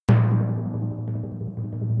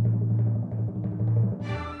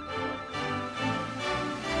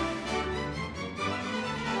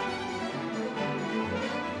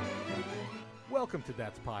welcome to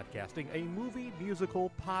That's Podcasting, a movie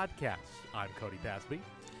musical podcast. I'm Cody Pasby.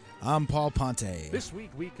 I'm Paul Ponte. This week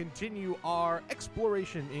we continue our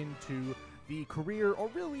exploration into the career, or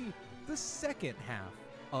really the second half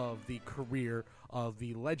of the career of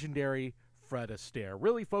the legendary Fred Astaire,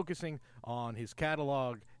 really focusing on his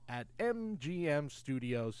catalog at MGM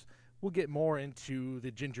Studios. We'll get more into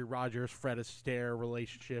the Ginger Rogers-Fred Astaire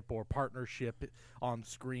relationship or partnership on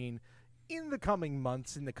screen in the coming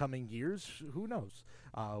months, in the coming years. Who knows?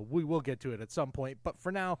 We will get to it at some point. But for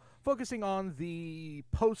now, focusing on the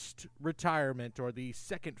post-retirement or the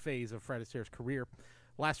second phase of Fred Astaire's career.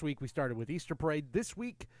 Last week we started with Easter Parade. This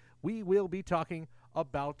week we will be talking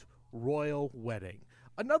about Royal Wedding,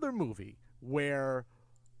 another movie where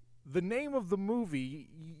the name of the movie,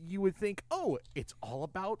 you would think, oh, it's all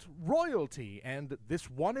about royalty and this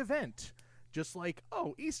one event. Just like,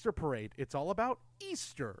 oh, Easter Parade, it's all about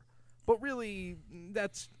Easter. But really,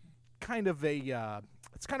 that's kind of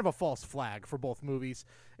a false flag for both movies.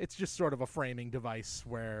 It's just sort of a framing device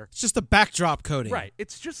where It's just a backdrop, Cody. right,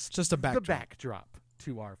 it's just a backdrop. the backdrop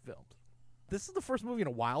to our film. This is the first movie in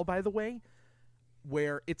a while, by the way,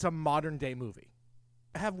 where it's a modern day movie.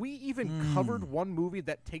 Have we even covered one movie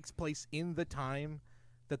that takes place in the time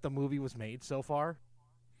that the movie was made so far?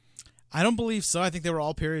 I don't believe so. I think they were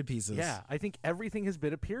all period pieces. Yeah, I think everything has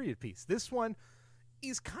been a period piece. This one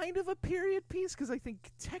is kind of a period piece because I think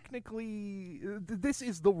technically this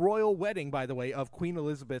is the royal wedding, by the way, of Queen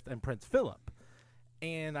Elizabeth and Prince Philip.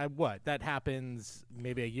 And that happens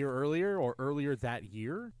maybe a year earlier or earlier that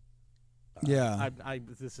year? Yeah.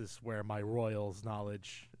 This is where my royals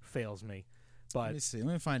knowledge fails me. But Let me see.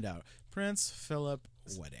 Let me find out. Prince Philip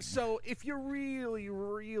wedding. So if you're really,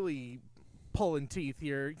 really pulling teeth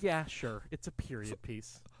here, yeah, sure, it's a period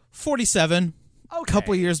piece. 47. Okay. A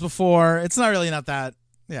couple years before. It's not really not that.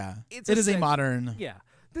 Yeah. It is a modern. Yeah.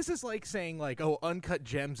 This is like saying, like, oh, Uncut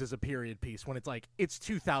Gems is a period piece when it's like, it's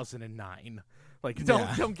 2009. Like,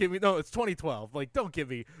 don't give me, no, it's 2012. Like, don't give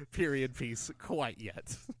me period piece quite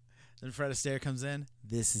yet. Then Fred Astaire comes in.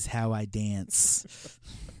 This is how I dance.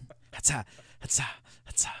 Hatsa.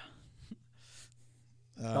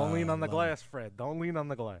 Don't lean on the glass, Fred. Don't lean on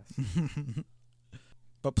the glass.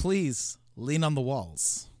 But please, lean on the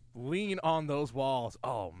walls. Lean on those walls.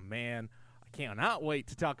 Oh, man. I cannot wait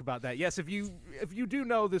to talk about that. Yes, if you do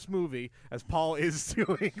know this movie, as Paul is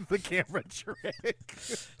doing the camera trick.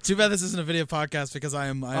 Too bad this isn't a video podcast because I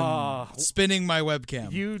am spinning my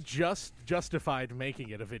webcam. You just justified making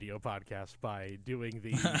it a video podcast by doing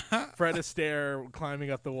the Fred Astaire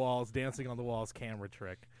climbing up the walls, dancing on the walls camera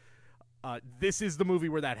trick. This is the movie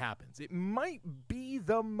where that happens. It might be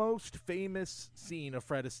the most famous scene of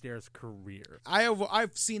Fred Astaire's career.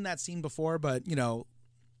 I've seen that scene before, but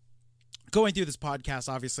going through this podcast,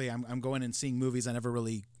 obviously, I'm going and seeing movies I never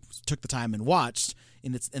really took the time and watched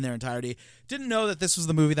in their entirety. Didn't know that this was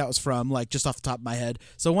the movie that was from, like, just off the top of my head.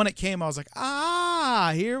 So when it came, I was like,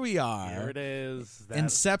 here we are. Here it is.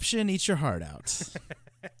 Inception, eat your heart out.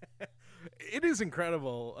 It is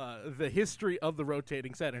incredible, the history of the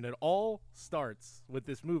rotating set, and it all starts with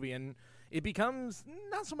this movie, and it becomes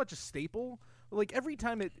not so much a staple. Like, every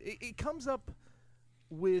time it comes up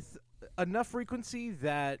with enough frequency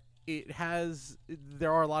that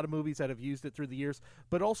there are a lot of movies that have used it through the years,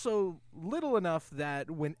 but also little enough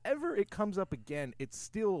that whenever it comes up again, it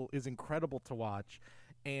still is incredible to watch,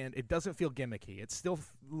 and it doesn't feel gimmicky. It still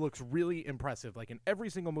looks really impressive, like in every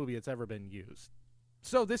single movie it's ever been used.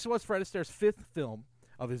 So this was Fred Astaire's fifth film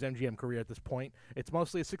of his MGM career at this point. It's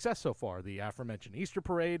mostly a success so far. The aforementioned Easter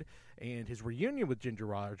Parade and his reunion with Ginger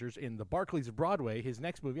Rogers in the Barclays of Broadway, his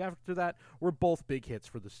next movie after that, were both big hits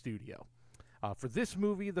for the studio. For this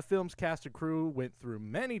movie, the film's cast and crew went through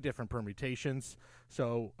many different permutations.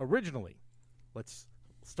 So originally, let's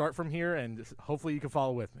start from here, and hopefully you can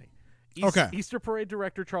follow with me. Okay. Easter Parade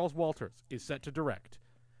director Charles Walters is set to direct.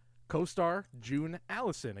 Co-star June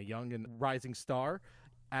Allison, a young and rising star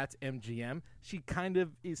at MGM. She kind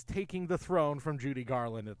of is taking the throne from Judy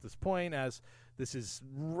Garland at this point, as this is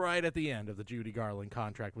right at the end of the Judy Garland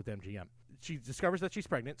contract with MGM. She discovers that she's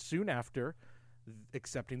pregnant soon after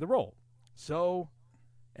accepting the role. So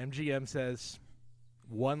MGM says,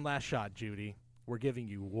 one last shot, Judy. We're giving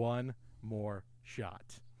you one more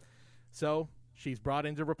shot. So she's brought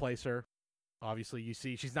in to replace her. Obviously, you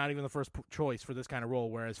see, she's not even the first choice for this kind of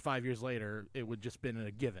role, whereas 5 years later, it would just been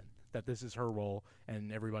a given that this is her role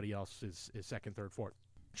and everybody else is second, third, fourth.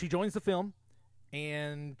 She joins the film,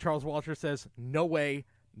 and Charles Walters says, no way,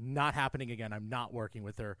 not happening again. I'm not working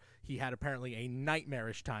with her. He had apparently a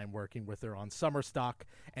nightmarish time working with her on summer stock,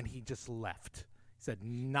 and he just left. He said,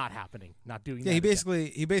 not happening, not doing that. Yeah,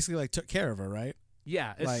 he basically like took care of her, right?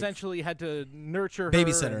 Yeah, Like, essentially had to nurture her.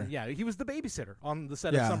 babysitter. Yeah, he was the babysitter on the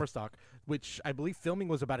set Yeah. of Summerstock, which I believe filming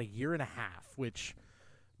was about a year and a half, which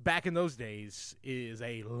back in those days is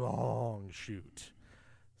a long shoot.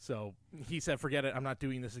 So he said, forget it, I'm not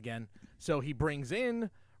doing this again. So he brings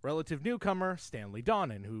in relative newcomer Stanley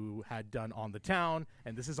Donen, who had done On the Town,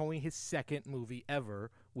 and this is only his second movie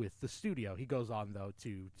ever with the studio. He goes on, though,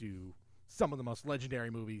 to do some of the most legendary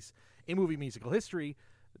movies in movie musical history,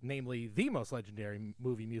 namely the most legendary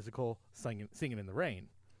movie musical, Singing in the Rain.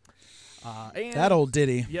 And That old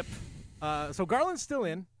ditty. Yep. So Garland's still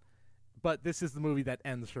in, but this is the movie that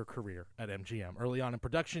ends her career at MGM. Early on in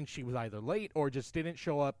production, she was either late or just didn't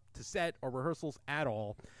show up to set or rehearsals at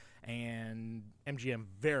all, and MGM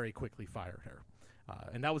very quickly fired her.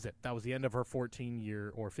 And that was it. That was the end of her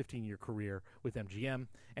 14-year or 15-year career with MGM.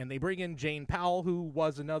 And they bring in Jane Powell, who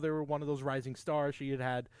was another one of those rising stars. She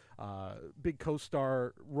had big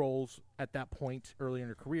co-star roles at that point early in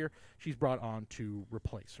her career. She's brought on to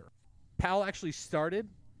replace her. Powell actually started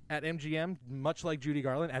at MGM, much like Judy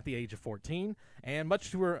Garland, at the age of 14. And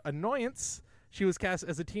much to her annoyance, she was cast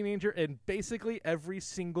as a teenager in basically every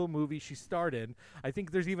single movie she starred in. I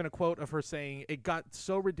think there's even a quote of her saying, "It got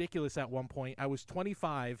so ridiculous at one point. I was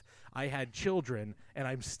 25, I had children, and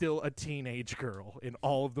I'm still a teenage girl in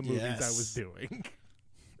all of the movies I was doing."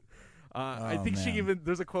 I think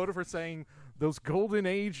there's a quote of her saying, the golden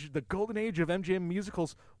age of MGM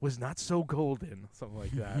musicals was not so golden. Something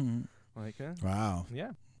like that. Wow.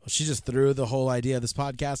 Yeah. Well, she just threw the whole idea of this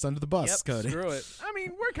podcast under the bus, Yep, Cody. screw it. I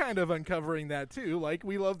mean, we're kind of uncovering that too. Like,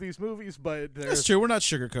 we love these movies, but That's true. We're not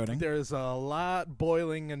sugarcoating. there's a lot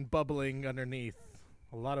boiling and bubbling underneath.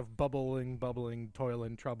 A lot of bubbling,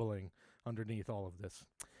 toiling, troubling underneath all of this.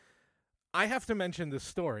 I have to mention this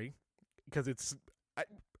story because it's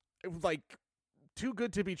like too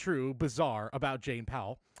good to be true, bizarre about Jane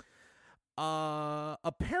Powell.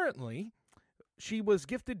 Apparently, she was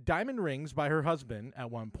gifted diamond rings by her husband at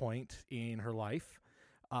one point in her life,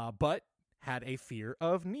 but had a fear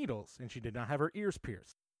of needles, and she did not have her ears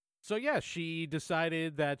pierced. So, yeah, she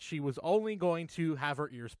decided that she was only going to have her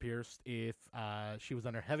ears pierced if she was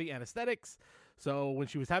under heavy anesthetics. So when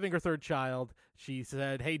she was having her third child, she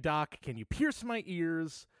said, "Hey, doc, can you pierce my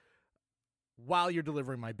ears while you're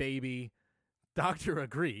delivering my baby?" Doctor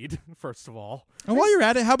agreed, first of all. And while you're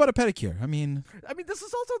at it, how about a pedicure? I mean, this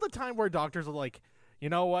is also the time where doctors are like, you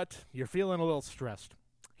know what? You're feeling a little stressed.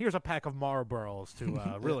 Here's a pack of Marlboros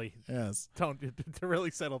to really yes, to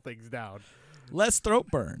really settle things down. less throat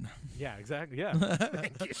burn. Yeah, exactly. Yeah.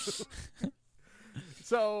 Thank you.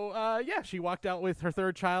 So, yeah, she walked out with her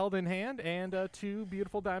third child in hand and 2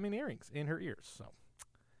 beautiful diamond earrings in her ears. So,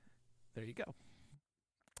 there you go.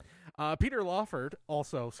 Peter Lawford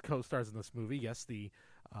also co-stars in this movie. Yes, the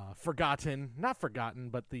not forgotten,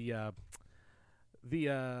 but the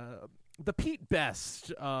Pete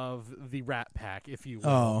Best of the Rat Pack, if you will.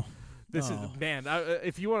 Oh, This is, man,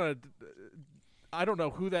 if you want to, I don't know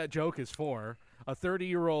who that joke is for. A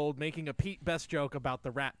 30-year-old making a Pete Best joke about the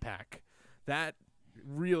Rat Pack. That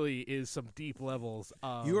really is some deep levels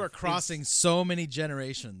of... You are crossing so many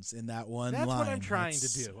generations in that one line. That's what I'm trying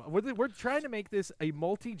to do. We're trying to make this a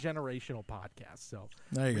multi-generational podcast, so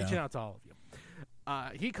there you reaching go. out to all of you.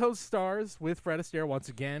 He co-stars with Fred Astaire once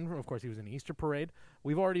again. Of course, he was in the Easter Parade.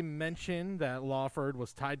 We've already mentioned that Lawford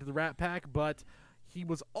was tied to the Rat Pack, but he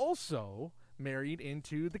was also married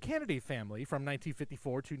into the Kennedy family from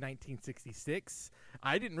 1954 to 1966.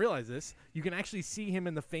 I didn't realize this. You can actually see him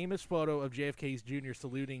in the famous photo of JFK Jr.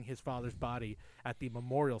 saluting his father's body at the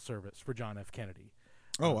memorial service for John F. Kennedy.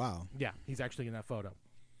 Oh, wow. Yeah, he's actually in that photo.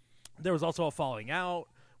 There was also a falling out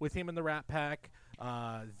with him in the Rat Pack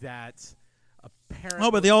that apparently...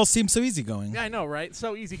 Oh, but they all seem so easygoing. Yeah, I know, right?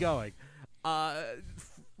 So easygoing.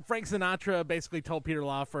 Frank Sinatra basically told Peter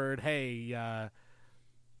Lawford, hey,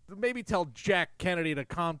 maybe tell Jack Kennedy to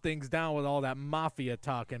calm things down with all that mafia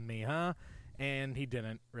talking me, huh? And he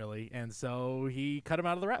didn't, really. And so he cut him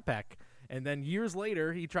out of the Rat Pack. And then years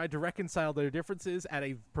later, he tried to reconcile their differences at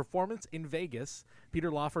a performance in Vegas.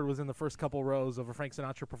 Peter Lawford was in the first couple rows of a Frank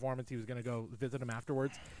Sinatra performance. He was going to go visit him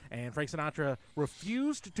afterwards. And Frank Sinatra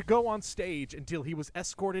refused to go on stage until he was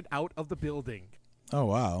escorted out of the building. Oh,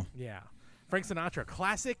 wow. Yeah. Frank Sinatra,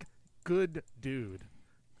 classic good dude.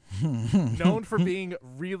 Known for being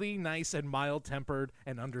really nice and mild-tempered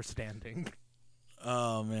and understanding.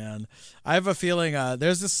 Oh, man. I have a feeling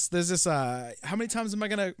there's this how many times am I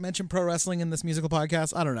going to mention pro wrestling in this musical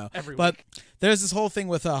podcast? I don't know. Every but week. There's this whole thing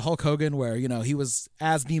with Hulk Hogan where, he was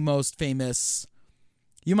as the most famous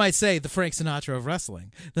You might say the Frank Sinatra of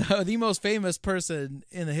wrestling, the most famous person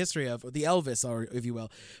in the history of the Elvis, or if you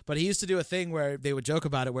will. But he used to do a thing where they would joke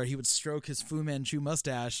about it, where he would stroke his Fu Manchu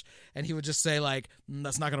mustache, and he would just say like,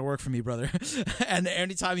 "That's not going to work for me, brother." And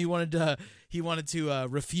anytime he wanted to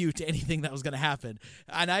refute anything that was going to happen,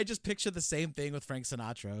 and I just picture the same thing with Frank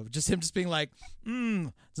Sinatra, just him just being like,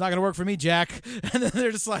 "It's not going to work for me, Jack," and then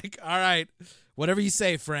they're just like, "All right, whatever you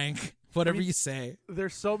say, Frank, whatever you say."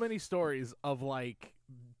 There's so many stories of like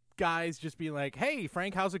guys just being like, "Hey,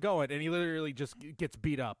 Frank, how's it going?" And he literally just gets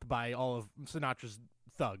beat up by all of Sinatra's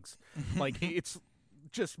thugs. Like, it's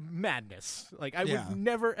just madness. Like, I would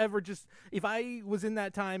never, ever just, if I was in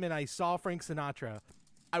that time and I saw Frank Sinatra,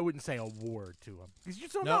 I wouldn't say a word to him. Because you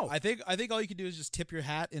just don't know. I think all you can do is just tip your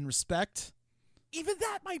hat in respect. Even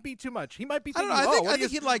that might be too much. He might be thinking, I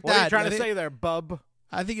think he'd like what that. are you trying to say there, bub?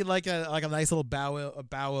 I think he'd like a nice little bow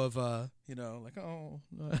of like, oh.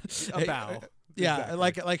 A bow. Yeah,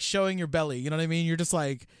 Exactly. like showing your belly. You know what I mean? You're just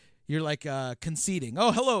like conceding.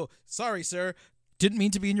 "Oh, hello. Sorry, sir. Didn't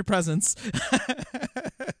mean to be in your presence."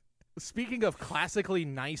 Speaking of classically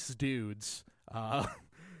nice dudes,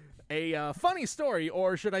 a funny story,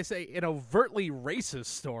 or should I say an overtly racist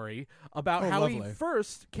story, about how lovely.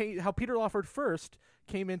 how Peter Lawford first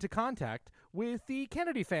came into contact with the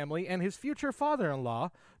Kennedy family and his future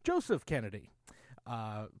father-in-law, Joseph Kennedy.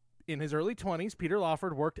 In his early 20s, Peter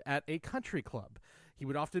Lawford worked at a country club. He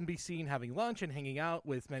would often be seen having lunch and hanging out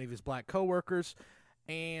with many of his black coworkers,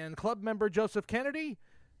 and club member Joseph Kennedy,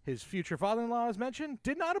 his future father-in-law as mentioned,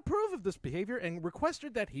 did not approve of this behavior and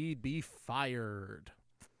requested that he be fired.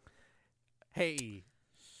 Hey,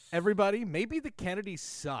 everybody, maybe the Kennedys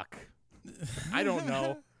suck. I don't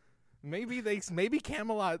know. Maybe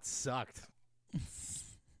Camelot sucked.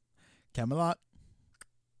 Camelot.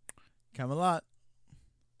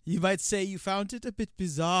 You might say you found it a bit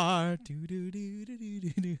bizarre.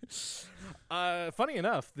 Funny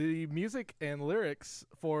enough, the music and lyrics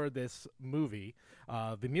for this movie,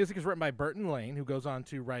 the music is written by Burton Lane, who goes on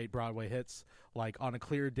to write Broadway hits like On a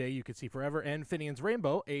Clear Day You Could See Forever and Finian's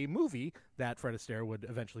Rainbow, a movie that Fred Astaire would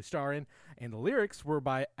eventually star in. And the lyrics were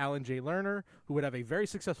by Alan J. Lerner, who would have a very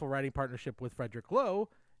successful writing partnership with Frederick Loewe,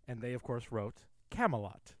 and they, of course, wrote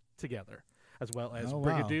Camelot together, as well as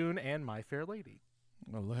Brigadoon and My Fair Lady.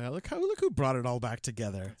 Well, look who brought it all back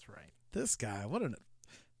together. That's right. This guy,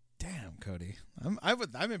 damn, Cody.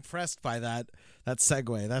 I'm impressed by that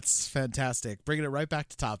segue. That's fantastic. Bringing it right back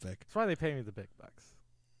to topic. That's why they pay me the big bucks.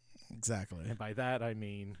 Exactly. And by that I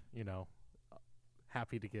mean,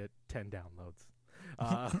 happy to get 10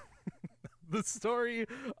 downloads. The story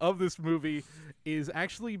of this movie is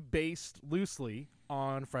actually based loosely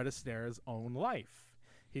on Fred Astaire's own life.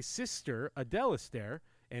 His sister, Adele Astaire,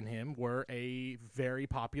 and him were a very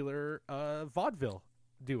popular vaudeville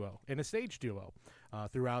duo and a stage duo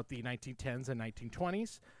throughout the 1910s and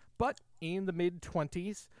 1920s. But in the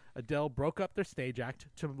mid-20s, Adele broke up their stage act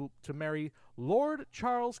to marry Lord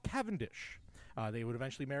Charles Cavendish. They would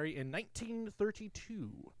eventually marry in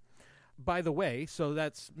 1932. By the way, so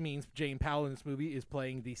that means Jane Powell in this movie is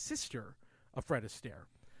playing the sister of Fred Astaire,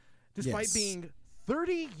 despite being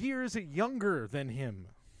 30 years younger than him.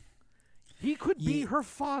 He could be her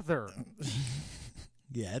father.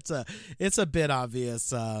 Yeah, it's a bit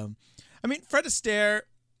obvious. I mean, Fred Astaire,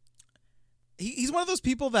 he's one of those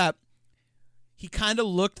people that he kind of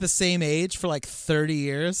looked the same age for like 30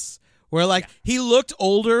 years, where he looked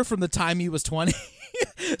older from the time he was 20.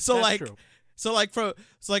 So That's like true.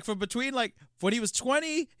 from between when he was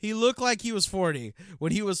 20, he looked like he was 40.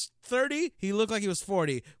 When he was 30, he looked like he was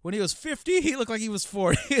 40. When he was 50, he looked like he was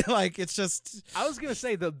 40. It's just, I was going to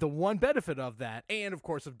say the one benefit of that, and of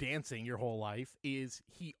course of dancing your whole life, is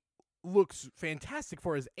he looks fantastic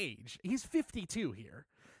for his age. He's 52 here.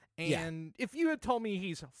 And if you had told me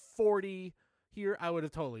he's 40 here, I would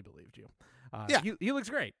have totally believed you. He looks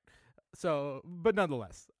great. So, but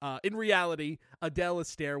nonetheless, in reality, Adele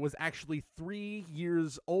Astaire was actually 3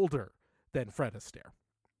 years older than Fred Astaire.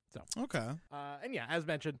 So okay. And yeah, as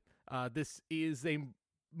mentioned, this is a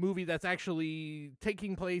movie that's actually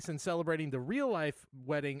taking place and celebrating the real-life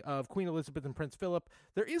wedding of Queen Elizabeth and Prince Philip.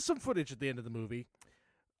 There is some footage at the end of the movie.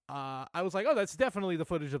 I was like, oh, that's definitely the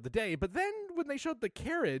footage of the day. But then when they showed the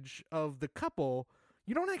carriage of the couple,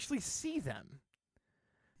 you don't actually see them.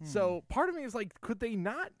 So part of me is like, could they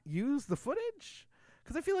not use the footage?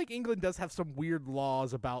 Because I feel like England does have some weird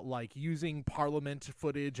laws about using Parliament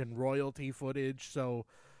footage and royalty footage. So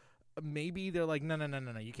maybe they're like, no,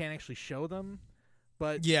 you can't actually show them.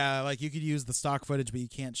 But Yeah, like you could use the stock footage, but you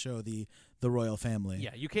can't show the royal family.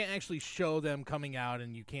 yeah, you can't actually show them coming out,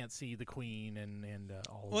 and you can't see the queen and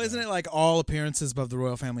all. Well, of isn't that. it like all appearances above the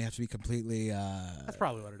royal family have to be completely That's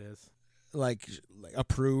probably what it is. like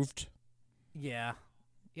approved? Yeah,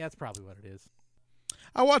 that's probably what it is.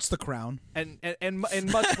 I watched The Crown. And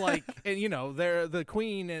much like, and you know, they're the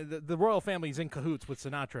queen and the royal family's in cahoots with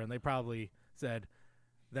Sinatra, and they probably said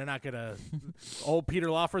they're not gonna. Old Peter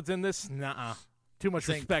Lawford's in this. Nuh-uh. Too much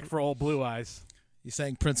respect for old Blue Eyes. You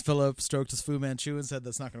saying Prince Philip stroked his Fu Manchu and said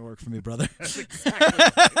that's not going to work for me, brother? That's exactly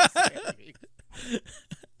what I'm saying.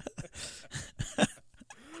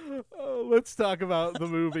 Let's talk about the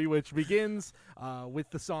movie, which begins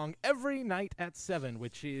with the song "Every Night at 7,"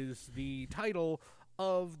 which is the title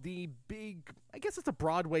of the big. I guess it's a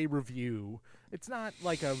Broadway review. It's not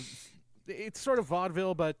like a. It's sort of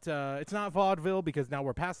vaudeville, but it's not vaudeville because now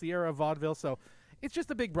we're past the era of vaudeville. So it's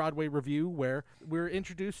just a big Broadway review where we're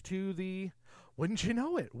introduced to the. Wouldn't you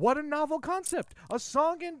know it? What a novel concept! A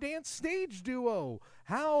song and dance stage duo.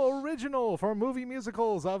 How original for movie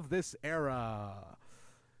musicals of this era.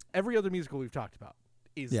 Every other musical we've talked about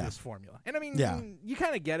is this formula. And I mean, you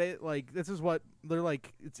kind of get it. Like, this is what they're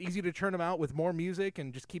like. It's easy to churn them out with more music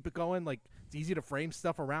and just keep it going. Like, it's easy to frame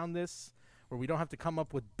stuff around this where we don't have to come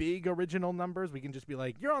up with big original numbers. We can just be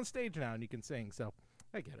like, you're on stage now and you can sing. So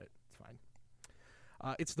I get it. It's fine.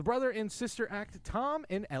 It's the brother and sister act, Tom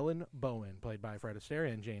and Ellen Bowen, played by Fred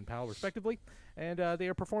Astaire and Jane Powell, respectively. And they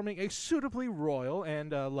are performing a suitably royal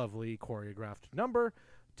and lovely choreographed number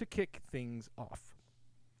to kick things off.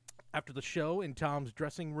 After the show, in Tom's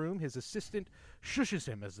dressing room, his assistant shushes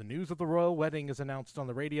him as the news of the royal wedding is announced on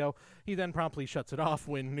the radio. He then promptly shuts it off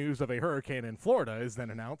when news of a hurricane in Florida is then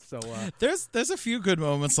announced. So there's a few good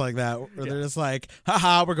moments like that where they're just like,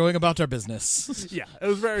 haha, we're going about our business. Yeah, it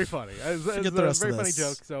was very funny. It was Forget the a rest very of funny this.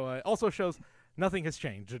 joke. So also shows nothing has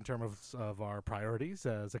changed in terms of our priorities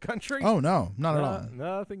as a country. Oh, no, not at all.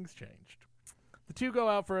 Nothing's changed. The two go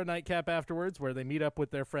out for a nightcap afterwards where they meet up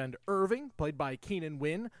with their friend Irving, played by Keenan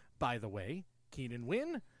Wynn. By the way, Keenan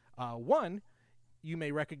Wynn, one, you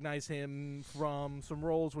may recognize him from some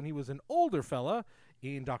roles when he was an older fella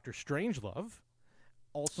in Dr. Strangelove.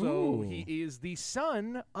 Also, he is the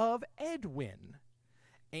son of Ed Wynn.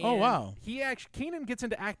 And oh, wow. Keenan gets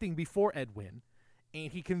into acting before Ed Wynn,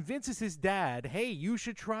 and he convinces his dad, hey, you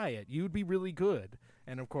should try it. You'd be really good.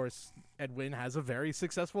 And, of course, Ed Wynn has a very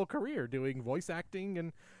successful career doing voice acting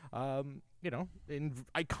and, in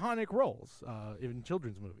iconic roles in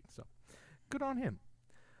children's movies. So, good on him.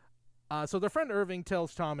 So their friend Irving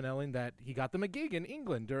tells Tom and Ellen that he got them a gig in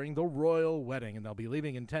England during the royal wedding, and they'll be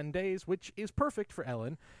leaving in 10 days, which is perfect for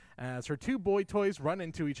Ellen, as her two boy toys run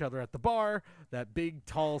into each other at the bar, that big,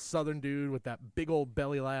 tall southern dude with that big old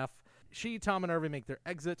belly laugh. Tom, and Irving make their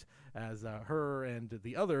exit as her and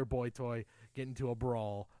the other boy toy get into a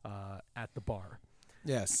brawl at the bar.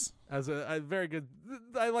 Yes. As a very good...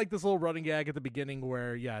 I like this little running gag at the beginning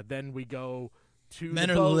where, then we go to Men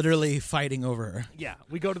the are boat. literally fighting over her. Yeah,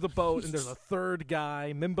 we go to the boat, and there's a third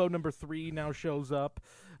guy. Mimbo number 3 now shows up,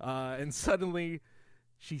 and suddenly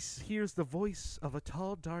she hears the voice of a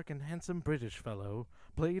tall, dark, and handsome British fellow,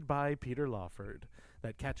 played by Peter Lawford,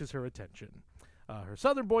 that catches her attention. Her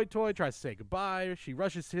southern boy toy tries to say goodbye. She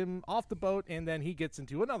rushes him off the boat, and then he gets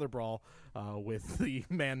into another brawl with the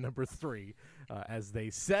man number 3 as they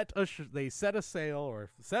set a sail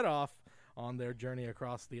or set off on their journey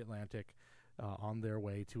across the Atlantic on their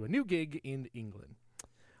way to a new gig in England.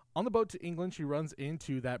 On the boat to England, she runs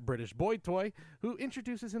into that British boy toy who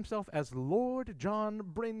introduces himself as Lord John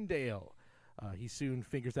Brindale. He soon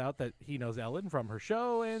figures out that he knows Ellen from her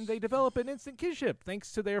show, and they develop an instant kinship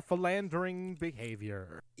thanks to their philandering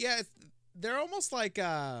behavior. Yeah, they're almost like,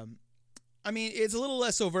 it's a little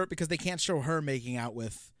less overt because they can't show her making out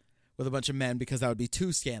with a bunch of men because that would be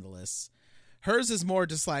too scandalous. Hers is more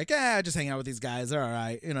just like, just hang out with these guys, they're all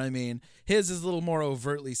right, you know what I mean? His is a little more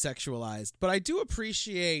overtly sexualized. But I do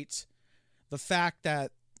appreciate the fact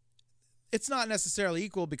that it's not necessarily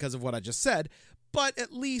equal because of what I just said, but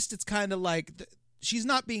at least it's kind of like she's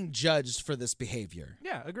not being judged for this behavior.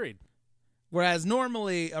 Yeah, agreed. Whereas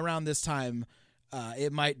normally around this time,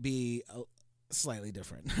 it might be slightly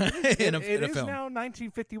different in a film. It is now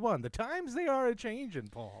 1951. The times they are a-changing,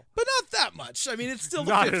 Paul. But not that much. I mean, it's still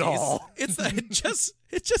the Not 50s. at all.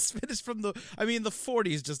 It just finished from the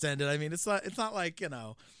 40s just ended. I mean, it's not like,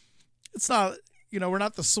 it's not, we're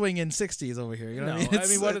not the swinging 60s over here. You know what I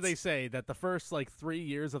mean? What do they say? That the first 3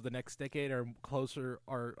 years of the next decade are closer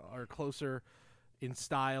in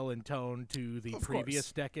style and tone to the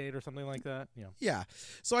previous decade or something like that. Yeah. Yeah.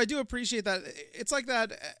 So I do appreciate that. It's like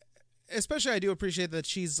that. Especially I do appreciate that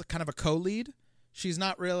she's kind of a co-lead. She's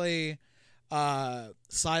not really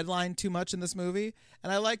sidelined too much in this movie,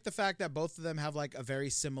 and I like the fact that both of them have like a very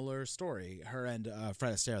similar story. Her and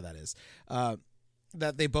Fred Astaire, that is,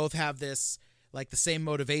 that they both have this like the same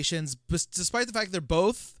motivations, but despite the fact they're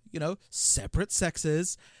both, separate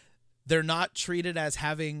sexes, they're not treated as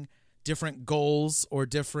having different goals or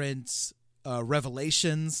different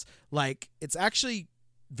revelations. Like, it's actually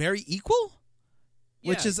very equal,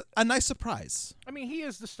 which is a nice surprise. I mean, he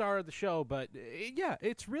is the star of the show, but yeah,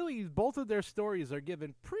 it's really both of their stories are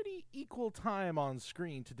given pretty equal time on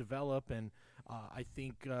screen to develop, and I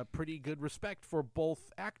think pretty good respect for both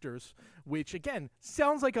actors, which again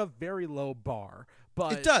sounds like a very low bar,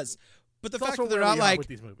 but it does. But the fact that they're not like with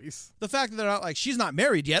these movies. The fact that they're not like, she's not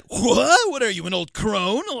married yet. What are you, an old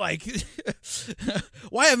crone? Like,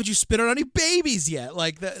 why haven't you spit on any babies yet?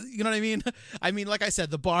 Like, you know what I mean? I mean, like I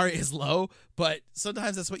said, the bar is low, but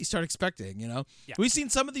sometimes that's what you start expecting. Yeah. We've seen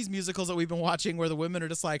some of these musicals that we've been watching where the women are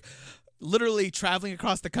just like literally traveling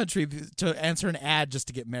across the country to answer an ad just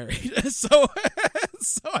to get married. So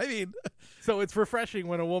I mean, so it's refreshing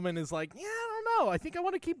when a woman is like, yeah, I don't know, I think I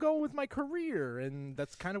want to keep going with my career, and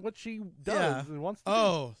that's kind of what she does and wants to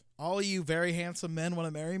do. All you very handsome men want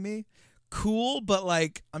to marry me? Cool, but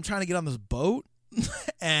like, I'm trying to get on this boat,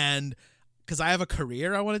 and because I have a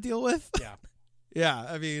career I want to deal with. Yeah,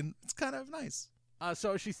 I mean, it's kind of nice.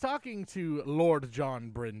 So she's talking to Lord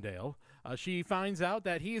John Brindale. She finds out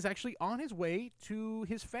that he is actually on his way to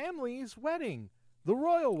his family's wedding. The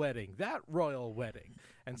royal wedding, that royal wedding.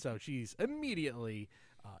 And so she's immediately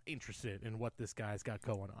interested in what this guy's got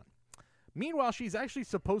going on. Meanwhile, she's actually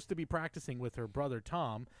supposed to be practicing with her brother,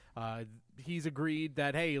 Tom. He's agreed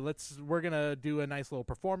that, hey, we're going to do a nice little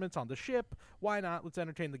performance on the ship. Why not? Let's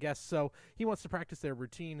entertain the guests. So he wants to practice their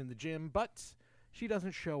routine in the gym, but she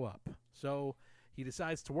doesn't show up. So he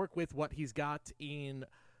decides to work with what he's got in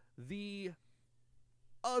the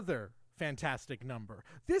other fantastic number.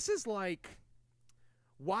 This is like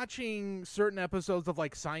watching certain episodes of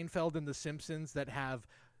like Seinfeld and The Simpsons that have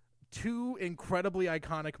two incredibly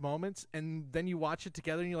iconic moments, and then you watch it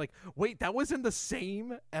together and you're like, wait, that was in the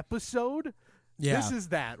same episode? Yeah. This is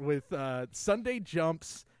that with Sunday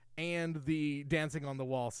Jumps and the Dancing on the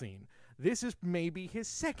Wall scene. This is maybe his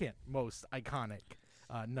second most iconic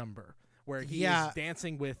number, where he is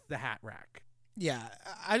dancing with the hat rack. Yeah,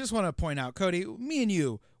 I just want to point out, Cody, me and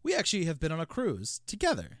you, we actually have been on a cruise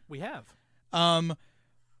together. We have.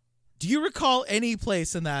 Do you recall any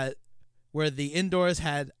place in that where the indoors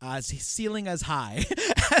had a ceiling as high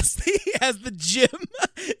as the gym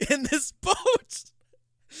in this boat?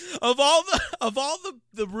 Of all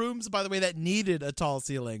the rooms, by the way, that needed a tall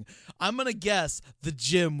ceiling, I'm gonna guess the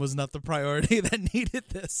gym was not the priority that needed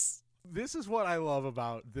this. This is what I love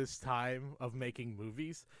about this time of making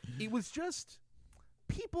movies. It was just,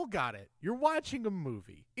 people got it. You're watching a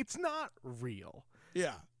movie. It's not real.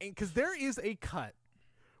 Yeah. And because there is a cut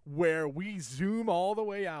where we zoom all the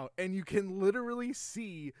way out and you can literally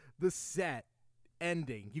see the set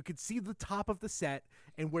ending. You can see the top of the set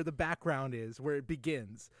and where the background is, where it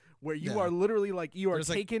begins, where you are literally like, you are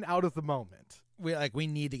taken out of the moment. We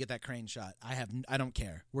need to get that crane shot. I don't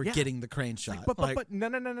care. We're getting the crane shot. But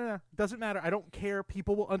no. Doesn't matter. I don't care.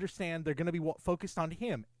 People will understand. They're going to be focused on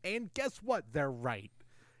him. And guess what? They're right.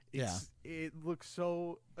 It looks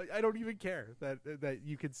so, I don't even care that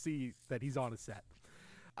you can see that he's on a set.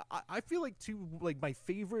 I feel like my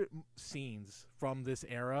favorite scenes from this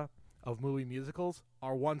era of movie musicals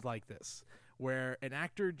are ones like this, where an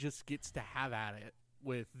actor just gets to have at it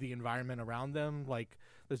with the environment around them. Like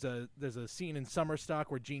there's a scene in Summerstock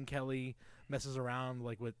where Gene Kelly messes around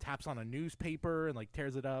with taps on a newspaper and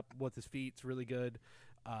tears it up with his feet. It's really good.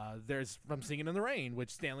 There's from Singing in the Rain, which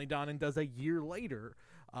Stanley Donen does a year later,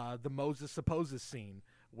 the Moses Supposes scene,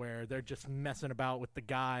 where they're just messing about with the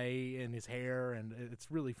guy and his hair, and it's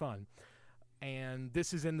really fun. And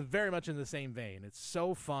this is very much in the same vein. It's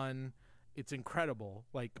so fun. It's incredible.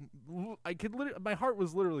 My heart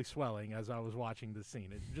was literally swelling as I was watching this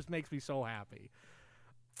scene. It just makes me so happy.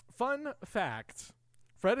 Fun fact,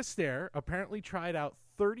 Fred Astaire apparently tried out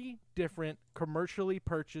 30 different commercially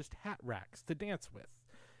purchased hat racks to dance with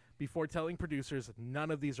before telling producers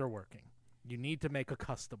none of these are working. You need to make a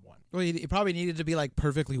custom one. Well, he probably needed to be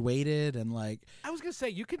perfectly weighted and I was going to say,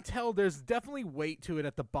 you can tell there's definitely weight to it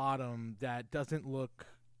at the bottom that doesn't look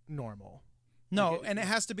normal. No, and it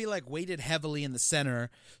has to be weighted heavily in the center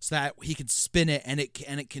so that he can spin it and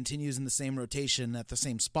it continues in the same rotation at the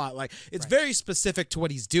same spot. It's very specific to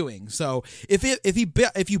what he's doing. So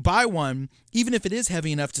if you buy one, even if it is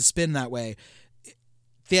heavy enough to spin that way,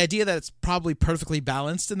 the idea that it's probably perfectly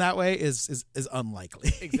balanced in that way is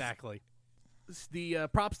unlikely. Exactly. The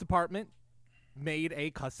props department made a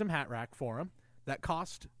custom hat rack for him that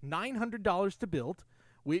cost $900 to build,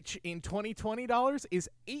 which in 2020 dollars is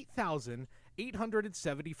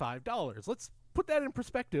 $8,875. Let's put that in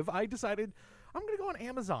perspective. I decided I'm going to go on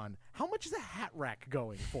Amazon. How much is a hat rack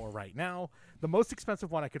going for right now? The most expensive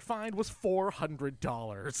one I could find was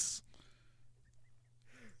 $400.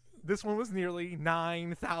 This one was nearly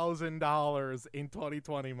 $9,000 in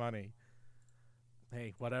 2020 money.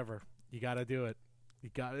 Hey, whatever. You got to do it. You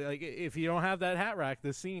got like if you don't have that hat rack,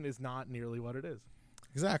 this scene is not nearly what it is.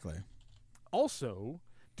 Exactly. Also,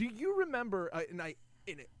 do you remember? And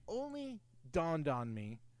it only dawned on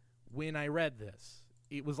me when I read this.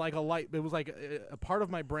 It was like a light. It was like a part of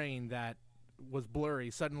my brain that was blurry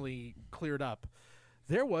suddenly cleared up.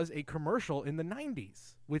 There was a commercial in the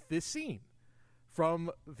 90s with this scene from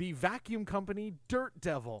the vacuum company Dirt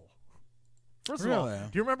Devil. First of all,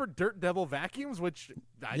 do you remember Dirt Devil vacuums? Which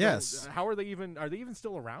yes. How are they even? Are they even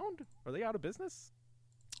still around? Are they out of business?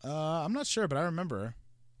 I'm not sure, but I remember.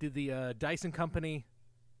 Did the Dyson company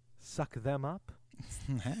suck them up?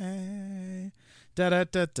 Hey, da da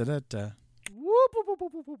da da da da. Whoop, whoop, whoop,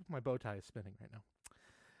 whoop, whoop. My bow tie is spinning right now.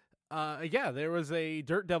 Yeah, there was a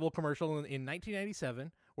Dirt Devil commercial in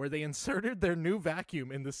 1997 where they inserted their new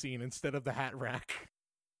vacuum in the scene instead of the hat rack.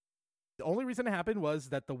 The only reason it happened was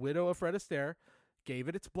that the widow of Fred Astaire gave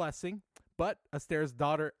it its blessing, but Astaire's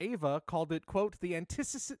daughter Ava called it, quote, the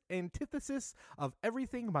antithesis of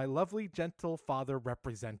everything my lovely, gentle father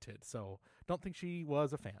represented. So don't think she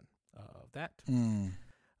was a fan of that.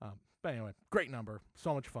 But anyway, great number.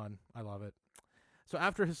 So much fun. I love it. So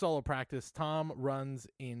after his solo practice, Tom runs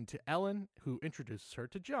into Ellen, who introduces her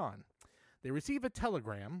to John. They receive a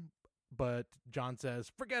telegram, but John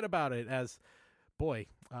says, forget about it, as... boy,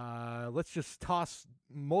 let's just toss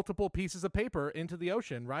multiple pieces of paper into the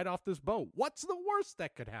ocean right off this boat. What's the worst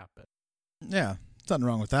that could happen? Yeah, nothing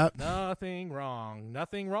wrong with that. Nothing wrong.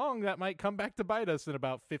 Nothing wrong. That might come back to bite us in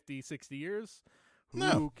about 50, 60 years.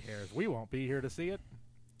 No. Who cares? We won't be here to see it.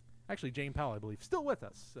 Actually, Jane Powell, I believe, still with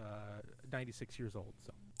us, 96 years old.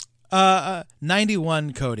 So,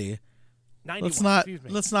 91, Cody. 91,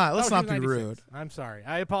 let's not be rude. I'm sorry.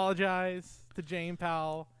 I apologize to Jane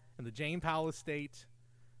Powell and the Jane Powell estate.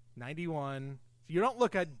 91. You don't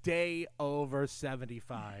look a day over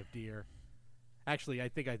 75, dear. Actually, I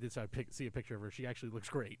think I did see a picture of her. She actually looks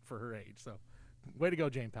great for her age. So, way to go,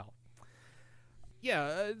 Jane Powell.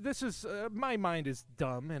 Yeah, this is my mind is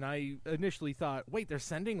dumb, and I initially thought, wait, they're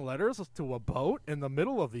sending letters to a boat in the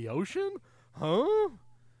middle of the ocean? Huh?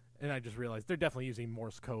 And I just realized they're definitely using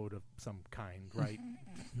Morse code of some kind, right?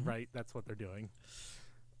 Right? That's what they're doing.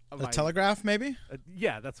 A telegraph, maybe?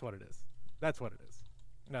 Yeah, that's what it is. That's what it is.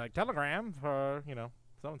 Like telegram for,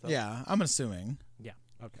 so-and-so. Yeah, I'm assuming. Yeah,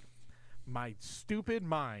 okay. My stupid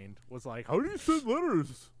mind was like, how do you send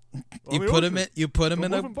letters? You put them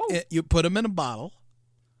in a bottle.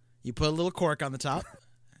 You put a little cork on the top,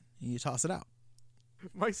 and you toss it out.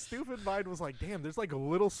 My stupid mind was like, damn, there's like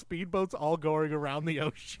little speedboats all going around the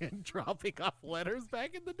ocean dropping off letters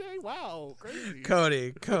back in the day. Wow, crazy.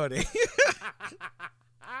 Cody.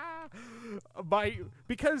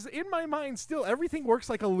 Because in my mind still everything works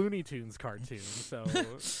like a Looney Tunes cartoon. So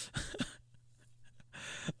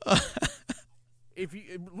if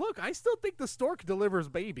you look, I still think the stork delivers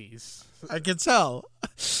babies. I can tell.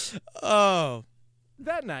 Oh.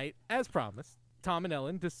 That night, as promised, Tom and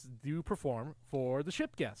Ellen do perform for the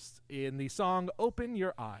ship guests in the song Open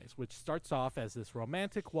Your Eyes, which starts off as this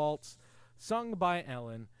romantic waltz sung by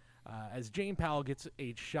Ellen as Jane Powell gets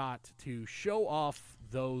a shot to show off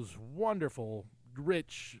those wonderful,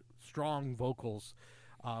 rich, strong vocals.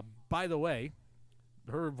 By the way,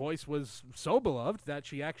 her voice was so beloved that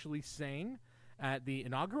she actually sang at the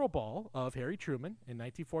inaugural ball of Harry Truman in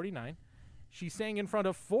 1949. She sang in front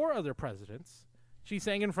of 4 other presidents. She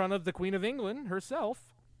sang in front of the Queen of England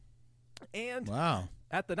herself. And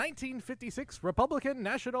at the 1956 Republican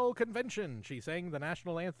National Convention, she sang the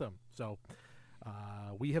national anthem. So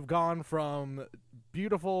we have gone from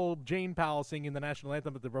beautiful Jane Powell singing the national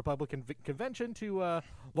anthem at the Republican Convention to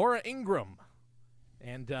Laura Ingraham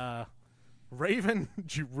and Raven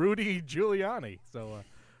Rudy Giuliani. So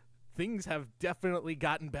things have definitely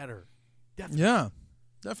gotten better. Definitely. Yeah,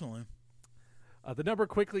 definitely. The number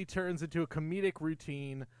quickly turns into a comedic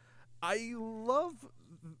routine. I love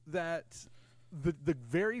that the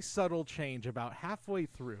very subtle change about halfway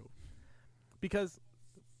through, because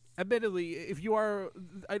admittedly, if you are,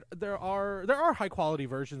 there are high quality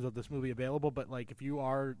versions of this movie available, but like if you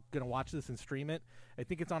are gonna watch this and stream it, I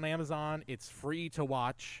think it's on Amazon. It's free to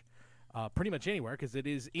watch, pretty much anywhere because it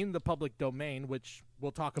is in the public domain, which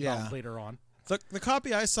we'll talk about later on. The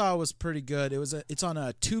copy I saw was pretty good. It's on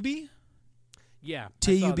a Tubi. Yeah.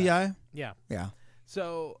 I saw that. TUBI. Yeah. Yeah.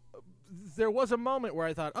 So there was a moment where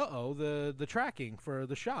I thought, uh-oh, the tracking for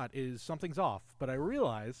the shot is something's off. But I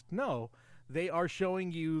realized, no, they are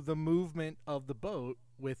showing you the movement of the boat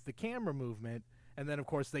with the camera movement. And then, of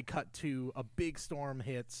course, they cut to a big storm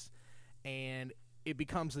hits, and it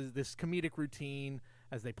becomes this comedic routine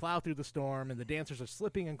as they plow through the storm, and the dancers are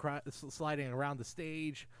slipping and sliding around the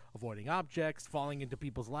stage, avoiding objects, falling into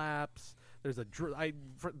people's laps. There's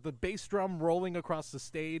the bass drum rolling across the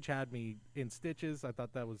stage had me in stitches. I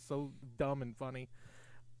thought that was so dumb and funny.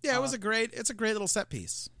 Yeah, it's a great little set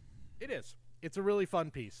piece. It is. It's a really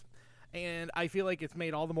fun piece. And I feel like it's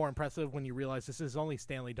made all the more impressive when you realize this is only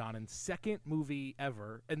Stanley Donen's second movie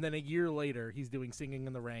ever. And then a year later, he's doing Singing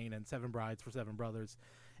in the Rain and Seven Brides for Seven Brothers.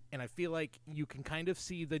 And I feel like you can kind of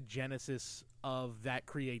see the genesis of that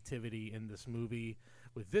creativity in this movie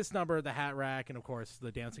with this number, the hat rack, and, of course,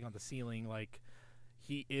 the dancing on the ceiling. Like,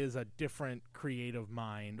 he is a different creative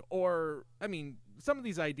mind. Or, I mean, some of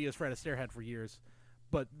these ideas Fred Astaire had for years,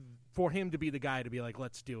 but for him to be the guy to be like,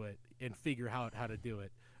 let's do it and figure out how to do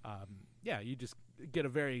it. You just get a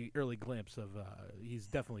very early glimpse of he's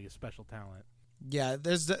definitely a special talent. Yeah,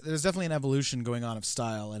 there's definitely an evolution going on of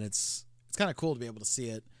style, and it's kind of cool to be able to see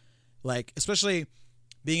it, like especially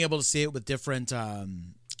being able to see it with different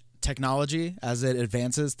technology as it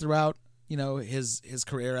advances throughout, his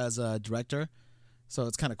career as a director. So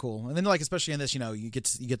it's kind of cool, and then like especially in this, you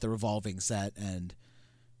get the revolving set and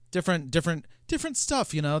different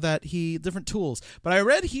stuff, different tools. But I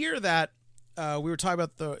read here that. We were talking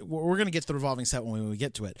about we're going to get to the revolving set when we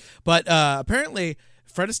get to it. But apparently,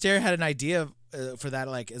 Fred Astaire had an idea for that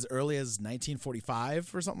like as early as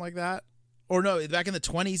 1945 or something like that. Or no, back in the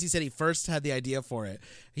 20s, he said he first had the idea for it.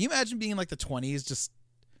 Can you imagine being in like the 20s,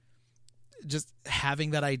 just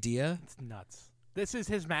having that idea? It's nuts. This is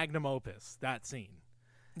his magnum opus, that scene.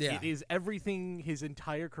 Yeah. It is everything his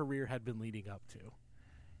entire career had been leading up to.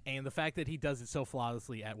 And the fact that he does it so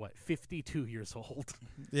flawlessly at, 52 years old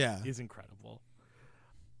is incredible.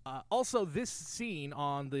 Also, this scene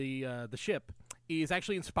on the ship is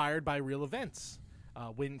actually inspired by real events.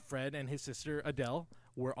 When Fred and his sister Adele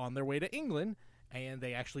were on their way to England, and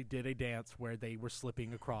they actually did a dance where they were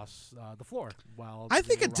slipping across the floor. I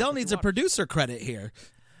think Adele needs a producer credit here.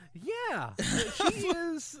 Yeah,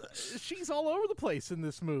 she's all over the place in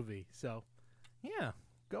this movie. So, yeah.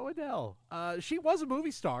 Go Adele. She was a movie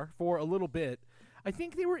star for a little bit. I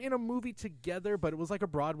think they were in a movie together, but it was like a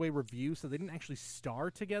Broadway review, so they didn't actually star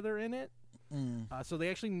together in it. So they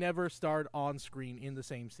actually never starred on screen in the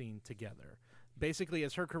same scene together. Basically,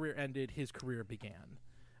 as her career ended, his career began,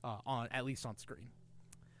 at least on screen.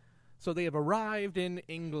 So they have arrived in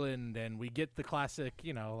England, and we get the classic,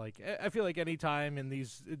 I feel like any time in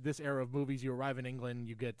this era of movies you arrive in England,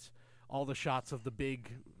 you get all the shots of the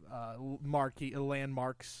big marquee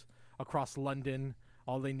landmarks across London.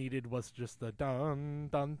 All they needed was just the dun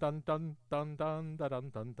dun dun dun dun dun dun dun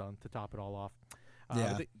dun dun to top it all off.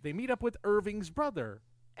 They meet up with Irving's brother,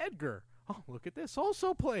 Edgar. Oh, look at this!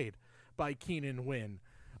 Also played by Keenan Wynn.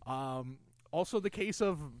 Also, the case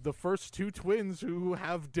of the first two twins who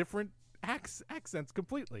have different accents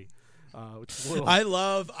completely. I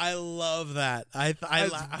love that. I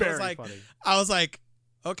was like, funny. I was like,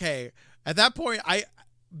 okay. At that point,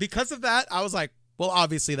 because of that, I was like, well,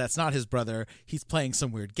 obviously that's not his brother. He's playing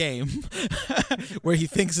some weird game where he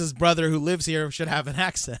thinks his brother who lives here should have an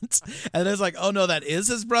accent. And it's like, oh no, that is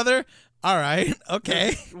his brother? All right,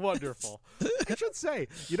 okay. Wonderful. I should say,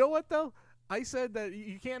 you know what though? I said that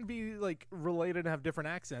you can't be like related and have different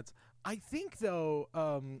accents. I think though,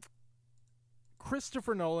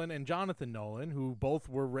 Christopher Nolan and Jonathan Nolan, who both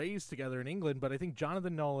were raised together in England, but I think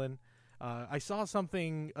Jonathan Nolan, I saw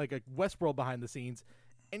something like a Westworld behind the scenes,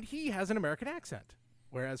 and he has an American accent,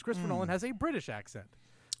 whereas Christopher Nolan has a British accent.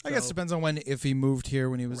 I guess it depends on if he moved here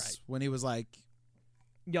when he was like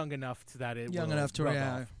young enough to that it young enough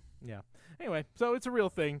to yeah. Anyway, so it's a real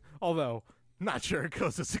thing, although not sure it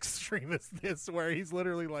goes as extreme as this, where he's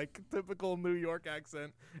literally like typical New York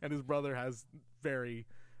accent, and his brother has very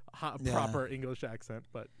proper English accent.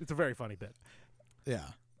 But it's a very funny bit. Yeah.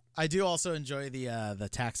 I do also enjoy the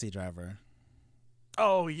taxi driver.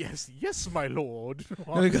 Oh, yes, my lord.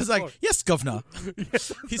 And he goes like, yes, governor.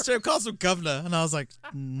 Yes. He straight calls him governor, and I was like,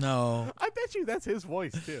 no. I bet you that's his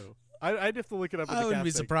voice, too. I'd have to look it up. I wouldn't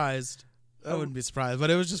be surprised. But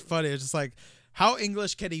it was just funny. It was just like, how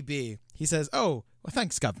English can he be? He says, oh, well,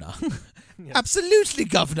 thanks, governor. Yes. Absolutely,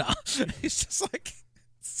 governor. He's just like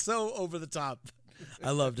so over the top.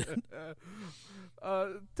 I loved it.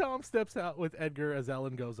 Tom steps out with Edgar as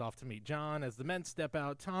Ellen goes off to meet John. As the men step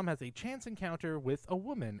out, Tom has a chance encounter with a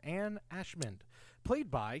woman, Anne Ashmond, played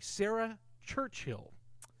by Sarah Churchill.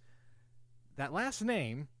 That last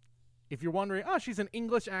name, if you're wondering, oh, she's an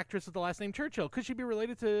English actress with the last name Churchill. Could she be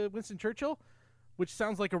related to Winston Churchill? Which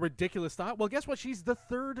sounds like a ridiculous thought. Well, guess what? She's the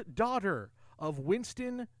third daughter of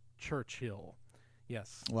Winston Churchill.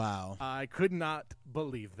 Yes. Wow. I could not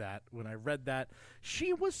believe that when I read that.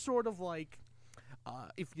 She was sort of like,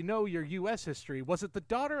 if you know your U.S. history, was it the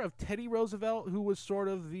daughter of Teddy Roosevelt who was sort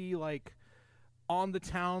of the, like,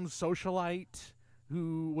 on-the-town socialite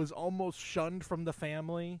who was almost shunned from the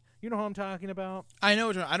family? You know who I'm talking about? I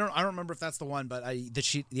know. I don't remember if that's the one, but I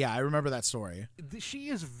remember that story. She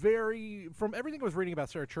is very, from everything I was reading about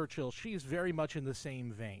Sarah Churchill, she is very much in the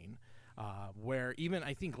same vein, where even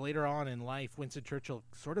I think later on in life, Winston Churchill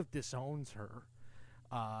sort of disowns her.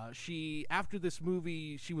 She, after this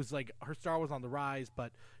movie, she was like, her star was on the rise,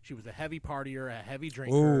 but she was a heavy partier, a heavy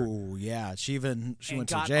drinker. Oh, yeah. She went to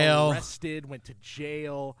got jail. Arrested, went to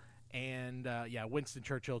jail. And, Winston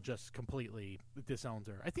Churchill just completely disowns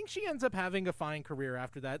her. I think she ends up having a fine career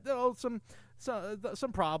after that, though some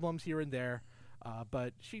problems here and there.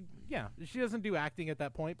 But she doesn't do acting at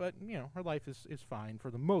that point, but, her life is fine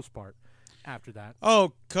for the most part after that.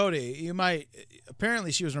 Oh, Cody,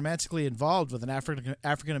 apparently she was romantically involved with an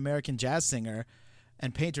African-American jazz singer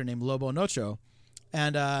and painter named Lobo Nocho.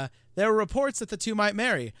 And there were reports that the two might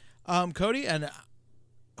marry. Cody, and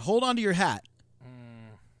hold on to your hat.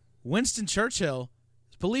 Winston Churchill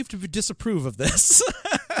is believed to disapprove of this.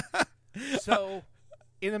 So,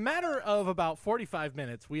 in a matter of about 45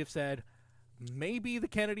 minutes, we have said maybe the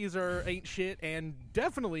Kennedys ain't shit, and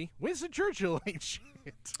definitely Winston Churchill ain't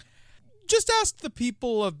shit. Just ask the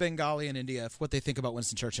people of Bengali and India what they think about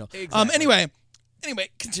Winston Churchill. Exactly. Anyway,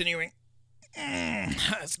 continuing.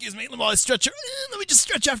 Excuse me, while I stretch. Let me just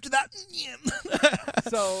stretch after that.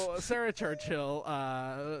 So, Sarah Churchill,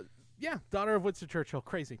 daughter of Winston Churchill,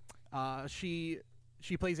 crazy. She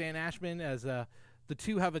plays Anne Ashman as the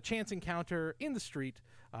two have a chance encounter in the street.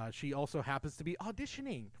 She also happens to be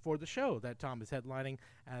auditioning for the show that Tom is headlining,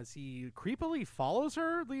 as he creepily follows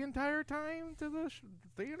her the entire time to the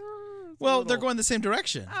theater. They're going the same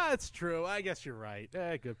direction. It's true. I guess you're right.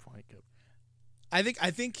 Good point. Good. I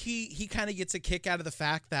think he kind of gets a kick out of the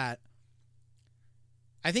fact that.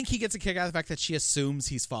 She assumes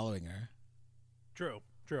he's following her. True.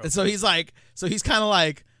 And so he's kind of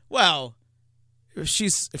like, well, if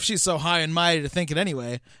she's so high and mighty to think it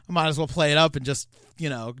anyway, I might as well play it up and just,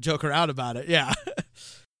 joke her out about it. Yeah.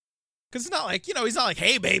 Because it's not like, he's not like,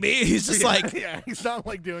 hey, baby. He's just like. Yeah, he's not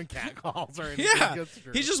like doing catcalls or anything. Yeah.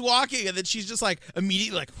 He's just walking, and then she's just like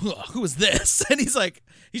immediately like, who is this? And he's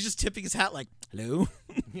just tipping his hat like, hello?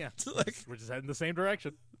 Yeah. We're just heading the same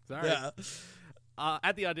direction. Sorry. Yeah.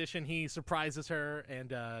 At the audition, he surprises her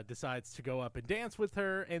and decides to go up and dance with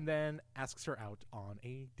her, and then asks her out on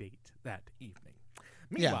a date that evening.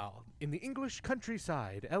 Meanwhile, in the English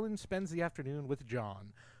countryside, Ellen spends the afternoon with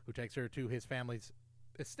John, who takes her to his family's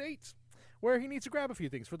estate, where he needs to grab a few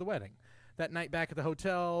things for the wedding. That night back at the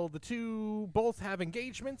hotel, the two both have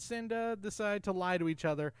engagements and decide to lie to each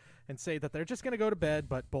other and say that they're just going to go to bed,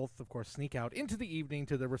 but both, of course, sneak out into the evening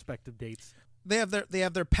to their respective dates. They have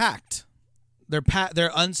their pact.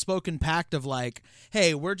 Their unspoken pact of like,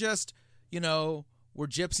 hey, we're just, we're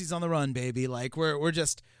gypsies on the run, baby. Like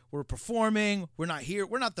we're performing. We're not here.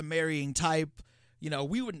 We're not the marrying type.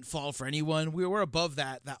 We wouldn't fall for anyone. We're above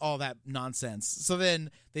that all that nonsense. So then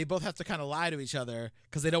they both have to kind of lie to each other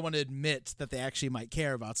because they don't want to admit that they actually might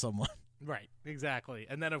care about someone. Right, exactly.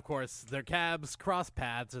 And then, of course, their cabs cross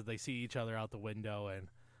paths as they see each other out the window, and,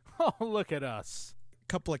 oh, look at us.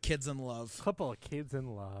 Couple of kids in love.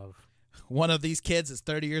 One of these kids is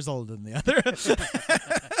 30 years older than the other.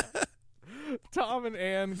 Tom and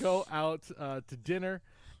Anne go out to dinner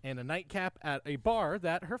and a nightcap at a bar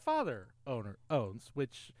that her father owns,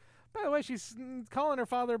 which, by the way, she's calling her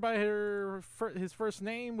father by his first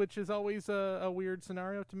name, which is always a weird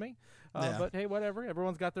scenario to me. But, hey, whatever.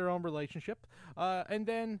 Everyone's got their own relationship. And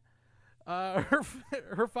then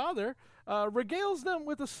her father regales them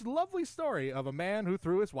with a lovely story of a man who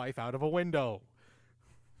threw his wife out of a window.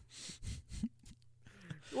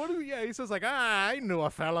 He says like, I knew a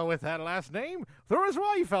fellow with that last name. Threw his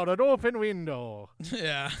wife out an open window.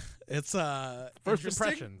 Yeah, it's First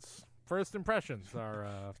impressions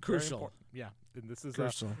are crucial. Yeah, and this is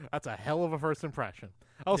crucial. That's a hell of a first impression.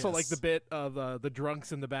 Also, Yes. like the bit of the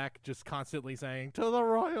drunks in the back just constantly saying "to the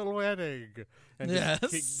royal wedding," and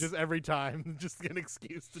just every time, just an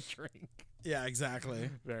excuse to drink. Yeah, exactly.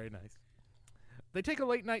 Very nice. They take a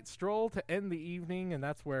late night stroll to end the evening, and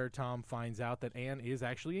that's where Tom finds out that Anne is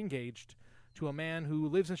actually engaged to a man who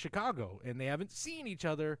lives in Chicago, and they haven't seen each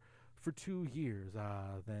other for 2 years.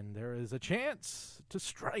 Then there is a chance to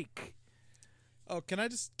strike. Oh, can I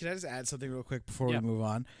just add something real quick before Yeah. we move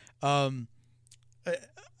on?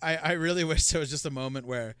 I really wish there was just a moment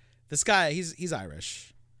where this guy, he's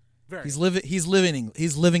Irish. Very. He's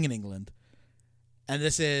living in England. And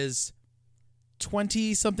this is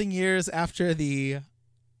 20 something years after the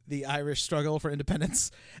Irish struggle for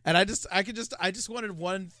independence. And I just wanted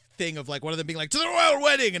one thing of like one of them being like, to the royal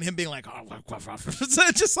wedding, and him being like, oh,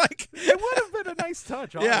 just like It would have been a nice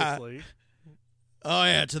touch, Yeah. honestly. oh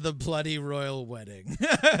yeah, to the bloody royal wedding.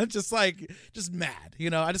 just mad.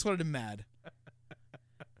 I just wanted him mad.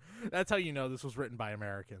 That's how you know this was written by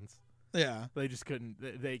Americans. Yeah. They just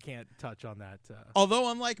couldn't. They can't touch on that.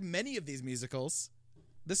 Although, unlike many of these musicals,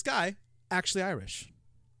 this guy actually Irish.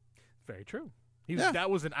 Very true. Yeah.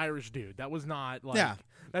 That was an Irish dude. That was not like. Yeah.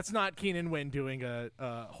 That's not Keenan Wynn doing a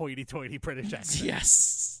hoity-toity British accent.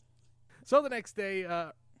 Yes. So the next day,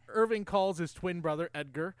 Irving calls his twin brother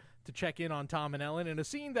Edgar to check in on Tom and Ellen in a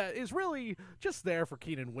scene that is really just there for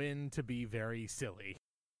Keenan Wynn to be very silly.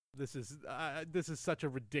 This is such a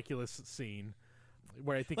ridiculous scene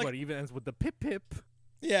where I think Like- what even ends with the pip pip.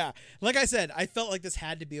 Yeah. Like I said, I felt like this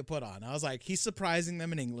had to be a put on. I was like, he's surprising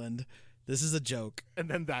them in England. This is a joke. And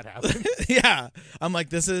then that happened. Yeah. I'm like,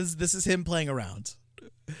 this is him playing around.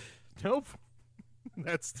 Nope.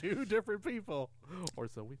 That's two different people. Or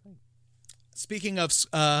so we think. Speaking of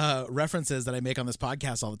references that I make on this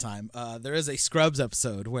podcast all the time, there is a Scrubs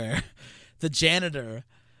episode where the janitor,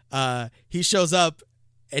 he shows up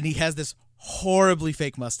and he has this horribly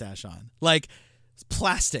fake mustache on, like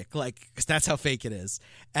plastic, like 'cause that's how fake it is.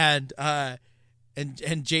 And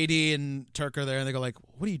JD and Turk are there, and they go like,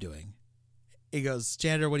 "What are you doing?" He goes,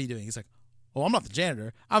 "Janitor, what are you doing?" He's like, "Oh, I'm not the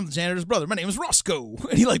janitor. I'm the janitor's brother. My name is Roscoe."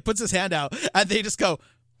 And he like puts his hand out, and they just go,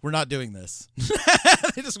 "We're not doing this."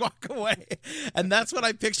 They just walk away, and that's what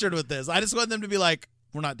I pictured with this. I just want them to be like,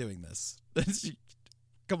 "We're not doing this."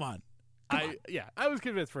 Come on. I was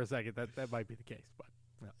convinced for a second that might be the case, but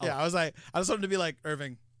Yeah, I just wanted to be like,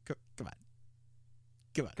 Irving, come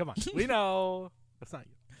on. we know that's not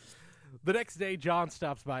you. The next day, John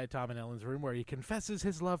stops by Tom and Ellen's room where he confesses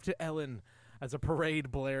his love to Ellen as a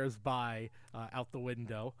parade blares by out the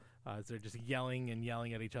window. As they're just yelling and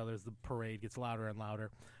yelling at each other as the parade gets louder and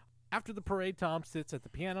louder. After the parade, Tom sits at the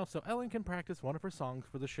piano so Ellen can practice one of her songs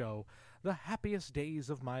for the show, The Happiest Days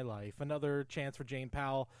of My Life. Another chance for Jane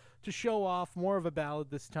Powell to show off more of a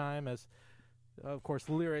ballad this time, as, of course,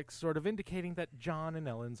 lyrics sort of indicating that John and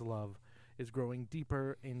Ellen's love is growing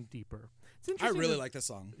deeper and deeper. It's I interesting. really like this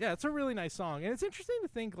song. Yeah, it's a really nice song, and it's interesting to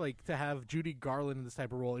think like to have Judy Garland in this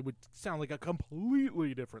type of role. It would sound like a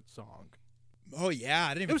completely different song. Oh yeah,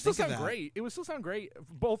 I didn't It even would still think sound of that. great. It would still sound great.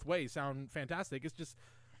 Both ways sound fantastic. It's just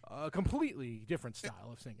a completely different style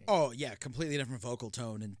of singing. Oh yeah, completely different vocal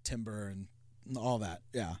tone and timbre and all that.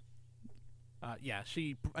 Yeah. I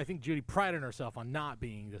think Judy prided herself on not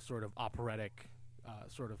being this sort of operatic,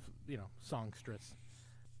 songstress.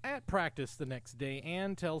 At practice the next day,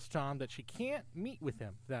 Anne tells Tom that she can't meet with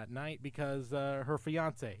him that night because her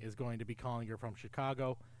fiance is going to be calling her from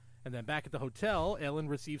Chicago. And then back at the hotel, Ellen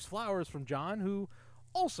receives flowers from John, who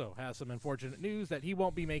also has some unfortunate news that he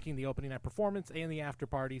won't be making the opening night performance and the after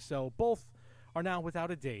party. So both are now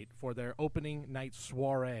without a date for their opening night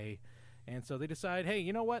soiree. And so they decide, hey,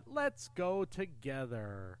 you know what? Let's go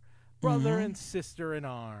together. Brother and sister in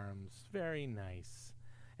arms. Very nice.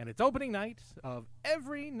 And it's opening night of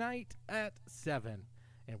Every Night at 7.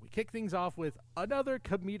 And we kick things off with another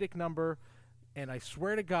comedic number. And I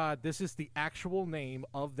swear to God, this is the actual name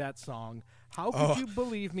of that song. How could you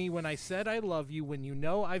believe me when I said I love you when you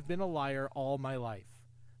know I've been a liar all my life?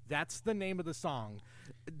 That's the name of the song.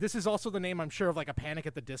 This is also the name, I'm sure, of like a Panic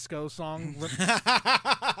at the Disco song.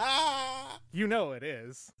 You know it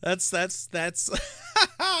is. That's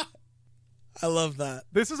I love that.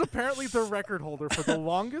 This is apparently the record holder for the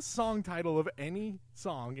longest song title of any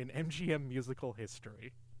song in MGM musical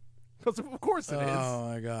history. Because of course it is. Oh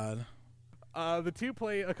my God. The two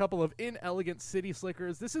play a couple of inelegant city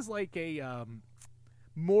slickers. This is like a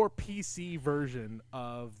more PC version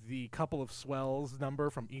of the Couple of Swells number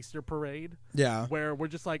from Easter Parade. Yeah. Where we're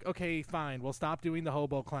just like, okay, fine, we'll stop doing the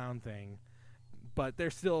hobo clown thing. But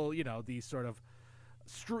they're still, these sort of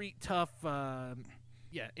street tough,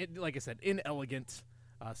 like I said, inelegant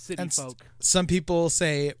city And folk. Some people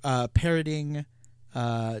say parodying,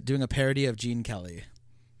 doing a parody of Gene Kelly.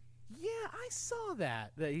 Yeah, I saw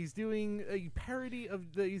that he's doing a parody of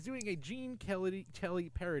he's doing a Gene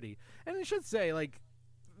Kelly parody. And I should say, like,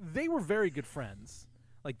 they were very good friends.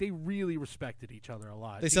 Like, they really respected each other a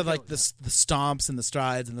lot. They said like the stomps and the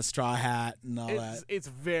strides and the straw hat and all that. It's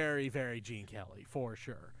very, very Gene Kelly for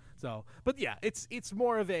sure. So, but yeah, it's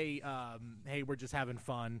more of a hey, we're just having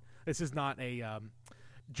fun. This is not a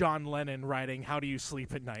John Lennon writing "How do you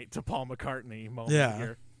sleep at night" to Paul McCartney moment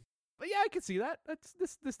here. But yeah, I can see that.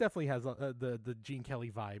 This definitely has the Gene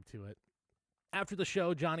Kelly vibe to it. After the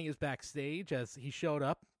show, Johnny is backstage as he showed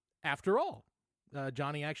up after all.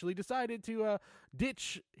 Johnny actually decided to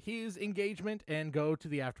ditch his engagement and go to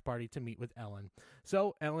the after party to meet with Ellen.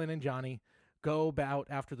 So Ellen and Johnny go about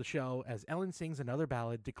after the show as Ellen sings another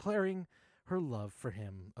ballad declaring her love for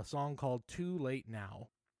him, a song called Too Late Now.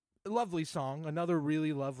 A lovely song, another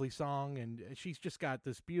really lovely song, and she's just got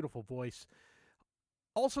this beautiful voice.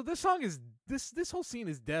 Also, this song is this whole scene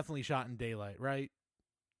is definitely shot in daylight, right?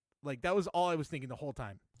 Like, that was all I was thinking the whole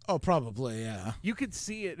time. Oh, probably, yeah. You could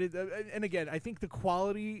see it. And again, I think the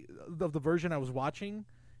quality of the version I was watching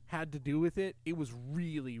had to do with it. It was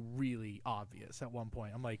really, really obvious at one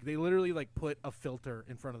point. I'm like, they literally like put a filter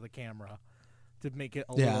in front of the camera to make it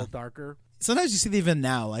a little darker. Sometimes you see it even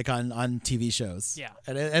now, like on TV shows. Yeah.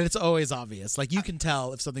 And it's always obvious. Like, you can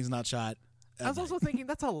tell if something's not shot. I was also thinking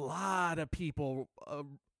that's a lot of people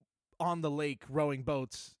on the lake rowing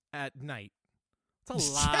boats at night. It's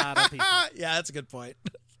a lot of people. Yeah, that's a good point.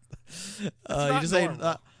 You not just say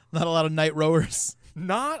not a lot of night rowers.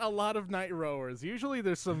 Not a lot of night rowers. Usually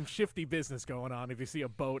there's some shifty business going on if you see a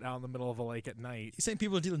boat out in the middle of a lake at night. You saying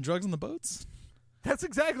people are dealing drugs on the boats? That's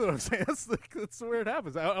exactly what I'm saying. That's where it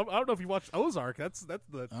happens. I don't know if you watched Ozark. That's the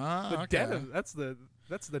den of, that's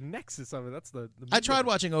the nexus of it. That's the I tried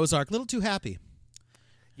watching Ozark. A little too happy.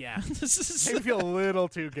 Yeah. Made me feel a little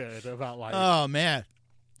too good about life. Oh man,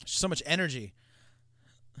 so much energy.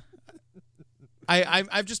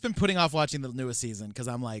 I've just been putting off watching the newest season because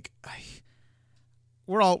I'm like,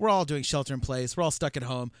 we're all doing shelter in place. We're all stuck at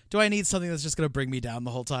home. Do I need something that's just going to bring me down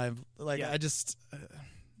the whole time? Like, yeah. I just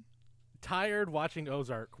tired watching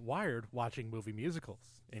Ozark, wired watching movie musicals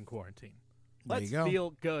in quarantine. Let's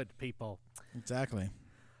feel good, people. Exactly.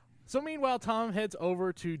 So meanwhile, Tom heads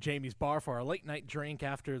over to Jamie's bar for a late night drink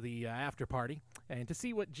after the after party and to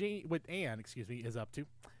see what Anne is up to.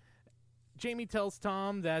 Jamie tells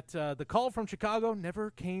Tom that the call from Chicago never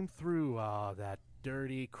came through. That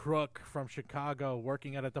dirty crook from Chicago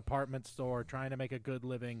working at a department store trying to make a good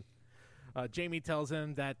living. Jamie tells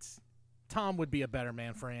him that Tom would be a better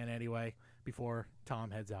man for Anne anyway before Tom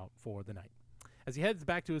heads out for the night. As he heads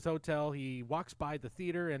back to his hotel, he walks by the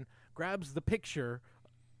theater and grabs the picture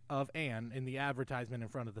of Anne in the advertisement in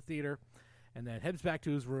front of the theater and then heads back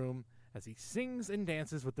to his room as he sings and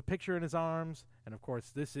dances with the picture in his arms. And, of course,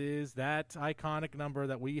 this is that iconic number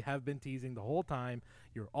that we have been teasing the whole time.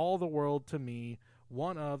 You're all the world to me.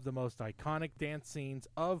 One of the most iconic dance scenes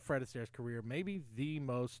of Fred Astaire's career, maybe the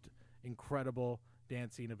most incredible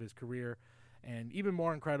dance scene of his career. And even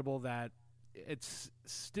more incredible that it's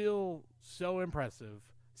still so impressive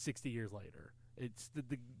 60 years later. It's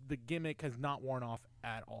the gimmick has not worn off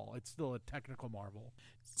at all. It's still a technical marvel.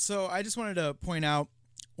 So I just wanted to point out,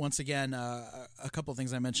 once again, a couple of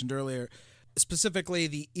things I mentioned earlier, specifically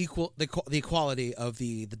the equality of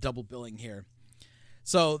the double billing here.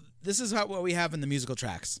 So this is what we have in the musical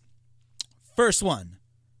tracks. First one,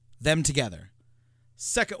 them together.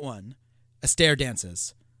 Second one, Astaire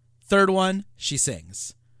dances. Third one, she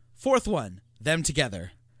sings. Fourth one, them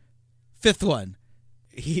together. Fifth one,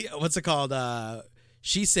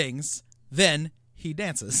 she sings, then he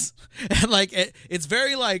dances. And like it's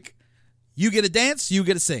very like, you get to dance, you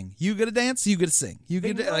get to sing. You get to dance, you get to sing.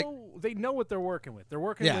 They know what they're working with. They're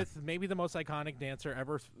working with maybe the most iconic dancer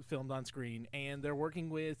ever filmed on screen, and they're working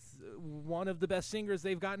with one of the best singers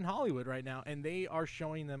they've got in Hollywood right now, and they are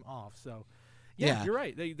showing them off. So, yeah. You're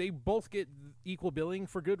right. They both get equal billing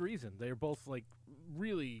for good reason. They're both like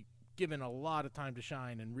really given a lot of time to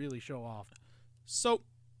shine and really show off. So,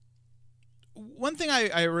 one thing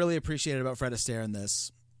I really appreciated about Fred Astaire in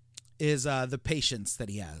this is the patience that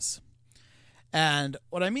he has. And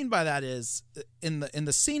what I mean by that is in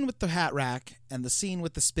the scene with the hat rack and the scene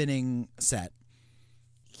with the spinning set,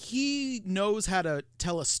 he knows how to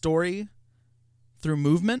tell a story through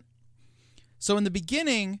movement. So in the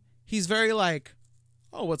beginning, he's very like,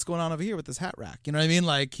 oh, what's going on over here with this hat rack? You know what I mean?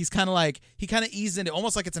 Like he kind of eased into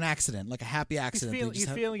almost like it's an accident, like a happy accident. He's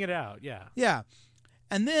feeling it out, yeah. Yeah.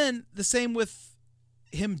 And then the same with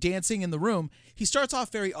him dancing in the room. He starts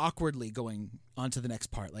off very awkwardly going on to the next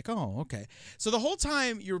part. Like, oh, okay. So the whole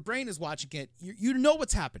time your brain is watching it, you know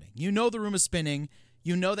what's happening. You know the room is spinning.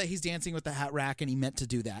 You know that he's dancing with the hat rack and he meant to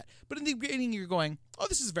do that. But in the beginning, you're going, oh,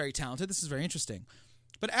 this is very talented. This is very interesting.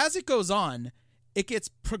 But as it goes on, it gets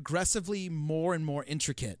progressively more and more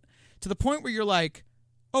intricate to the point where you're like,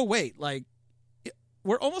 oh, wait, like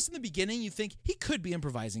we're almost in the beginning. You think he could be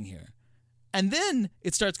improvising here. And then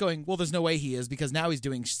it starts going, well, there's no way he is, because now he's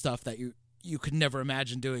doing stuff that you could never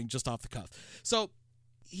imagine doing just off the cuff. So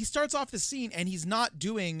he starts off the scene and he's not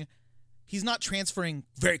transferring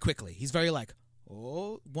very quickly. He's very like,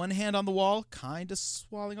 oh, one hand on the wall, kind of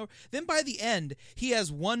swallowing over. Then by the end, he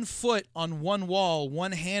has 1 foot on one wall,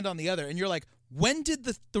 one hand on the other. And you're like, when did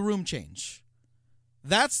the room change?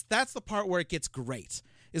 That's the part where it gets great,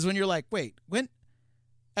 is when you're like, wait,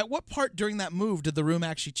 at what part during that move did the room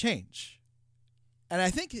actually change? And I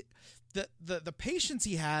think the patience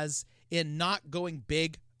he has in not going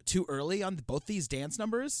big too early on both these dance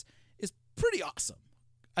numbers is pretty awesome.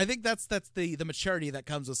 I think that's the maturity that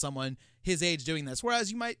comes with someone his age doing this. Whereas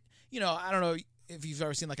you might, I don't know if you've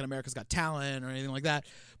ever seen like an America's Got Talent or anything like that,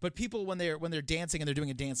 but people when they're dancing and they're doing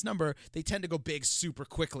a dance number, they tend to go big super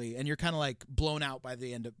quickly, and you're kind of like blown out by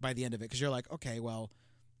the end of it, because you're like, okay, well,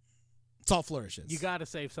 it's all flourishes. You got to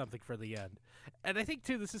save something for the end. And I think,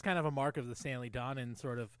 too, this is kind of a mark of the Stanley Donen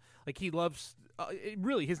sort of, like, he loves,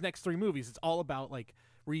 really, his next 3 movies, it's all about, like,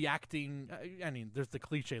 reacting. I mean, there's the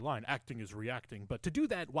cliche line, acting is reacting, but to do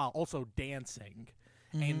that while also dancing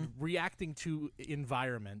and reacting to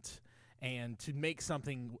environment and to make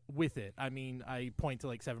something with it. I mean, I point to,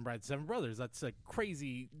 like, Seven Brides, Seven Brothers. That's a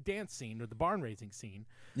crazy dance scene, or the barn raising scene.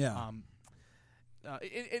 Yeah.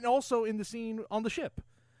 And also in the scene on the ship,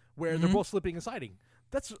 where they're both slipping and sliding.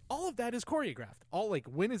 That's all of that is choreographed. All like,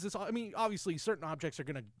 when is this? I mean, obviously, certain objects are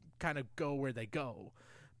gonna kind of go where they go,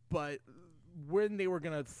 but when they were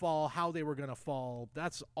gonna fall, how they were gonna fall,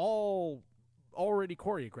 that's all already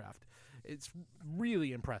choreographed. It's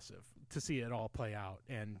really impressive to see it all play out,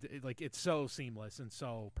 and it's so seamless and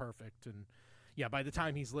so perfect. And yeah, by the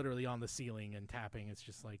time he's literally on the ceiling and tapping, it's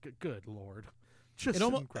just like, good Lord, just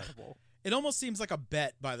incredible. It almost seems like a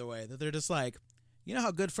bet, by the way, that they're just like, you know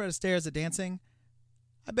how good Fred Astaire is at dancing?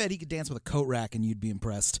 I bet he could dance with a coat rack and you'd be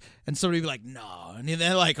impressed. And somebody would be like, no. And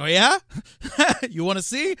they're like, oh, yeah? You want to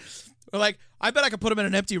see? Or like, I bet I could put him in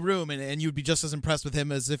an empty room and you'd be just as impressed with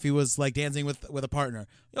him as if he was like dancing with a partner.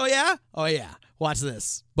 Oh, yeah? Oh, yeah. Watch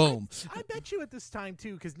this. Boom. I bet you at this time,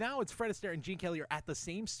 too, because now it's Fred Astaire and Gene Kelly are at the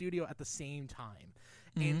same studio at the same time.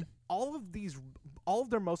 And all of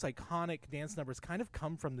their most iconic dance numbers kind of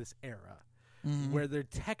come from this era where they're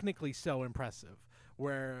technically so impressive.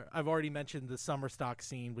 Where I've already mentioned the summer stock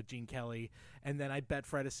scene with Gene Kelly, and then I bet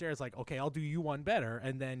Fred Astaire is like, okay, I'll do you one better,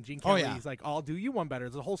 and then Gene Kelly's like, I'll do you one better.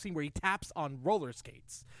 There's a whole scene where he taps on roller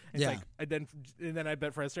skates. And it's like, and then I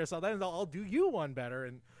bet Fred Astaire saw that, and I'll do you one better,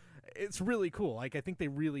 and it's really cool. Like, I think they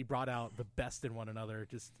really brought out the best in one another,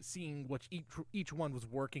 just seeing what each one was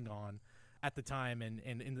working on at the time, and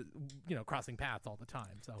in the crossing paths all the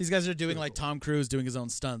time. So these guys are doing like cool. Tom Cruise doing his own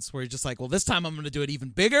stunts, where he's just like, well, this time I'm going to do it even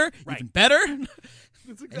bigger, even better,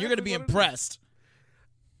 exactly, and you're going to be impressed.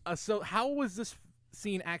 So how was this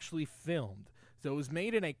scene actually filmed? So it was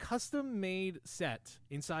made in a custom-made set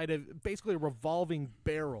inside of basically a revolving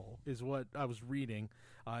barrel, is what I was reading.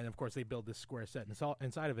 And of course, they built this square set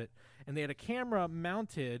inside of it, and they had a camera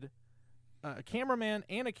mounted, a cameraman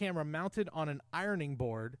and a camera mounted on an ironing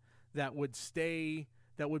board that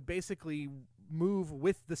would basically move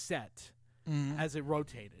with the set as it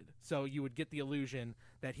rotated. So you would get the illusion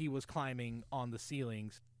that he was climbing on the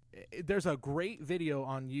ceilings. There's a great video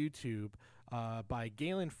on YouTube by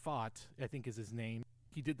Galen Fott, I think is his name.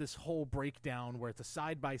 He did this whole breakdown where it's a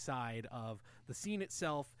side-by-side of the scene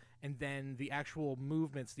itself and then the actual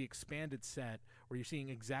movements, the expanded set, where you're seeing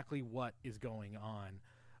exactly what is going on.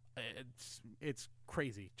 It's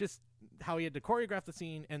crazy. Just how he had to choreograph the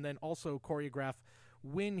scene and then also choreograph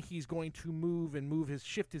when he's going to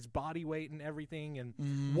shift his body weight and everything, and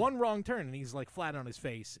one wrong turn and he's like flat on his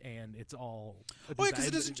face, and it's all because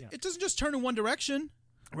it doesn't just turn in one direction.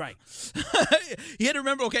 Right. You had to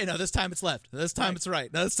remember, okay, no, this time it's left. This time it's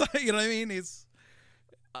right. This time, you know what I mean?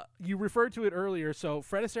 You referred to it earlier, so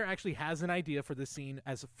Fred Astaire actually has an idea for this scene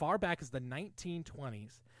as far back as the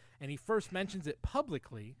 1920s, and he first mentions it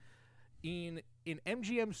publicly in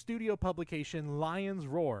MGM studio publication Lion's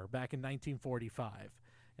Roar back in 1945.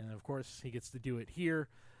 And, of course, he gets to do it here.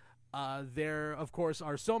 There, of course,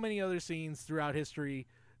 are so many other scenes throughout history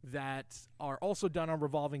that are also done on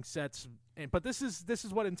revolving sets. But this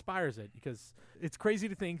is what inspires it, because it's crazy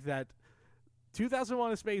to think that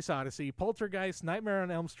 2001: A Space Odyssey, Poltergeist, Nightmare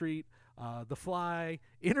on Elm Street, The Fly,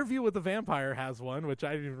 Interview with the Vampire has one, which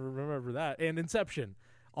I didn't even remember that, and Inception.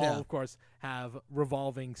 All, of course, have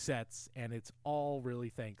revolving sets, and it's all really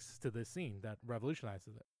thanks to this scene that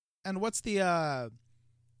revolutionizes it. And what's the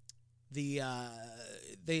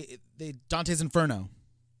Dante's Inferno,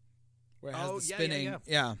 where it has the spinning?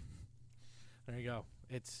 Yeah. There you go.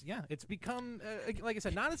 It's become, like I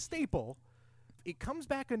said, not a staple, it comes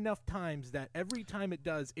back enough times that every time it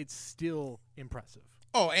does, it's still impressive.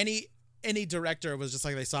 Oh, any director was just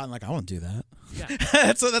like, they saw it and like, I want to do that.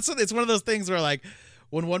 Yeah. So that's what, it's one of those things where like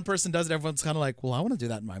when one person does it, everyone's kind of like, well, I want to do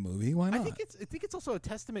that in my movie. Why not? I think it's also a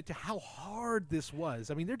testament to how hard this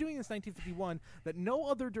was. I mean, they're doing this 1951 that no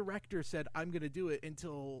other director said, I'm going to do it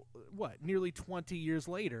until nearly 20 years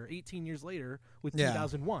later, 18 years later with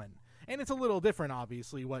 2001. And it's a little different,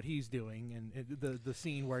 obviously, what he's doing and the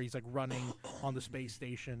scene where he's like running on the space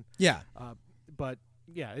station. Yeah. But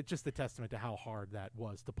yeah, it's just a testament to how hard that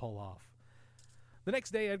was to pull off. The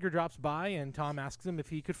next day, Edgar drops by, and Tom asks him if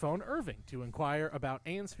he could phone Irving to inquire about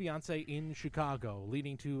Anne's fiance in Chicago,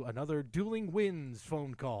 leading to another Dueling Winds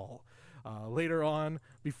phone call. Later on,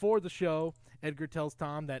 before the show, Edgar tells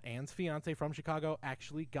Tom that Anne's fiance from Chicago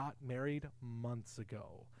actually got married months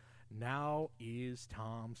ago. Now is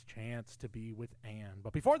Tom's chance to be with Anne.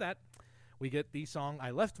 But before that, we get the song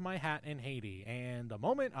I Left My Hat in Haiti. And the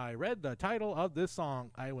moment I read the title of this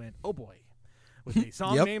song, I went, oh boy. With a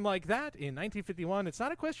song name like that in 1951, it's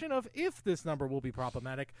not a question of if this number will be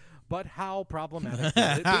problematic, but how problematic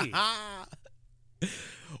will it be?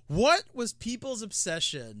 What was people's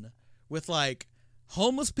obsession with like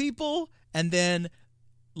homeless people and then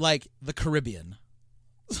like the Caribbean?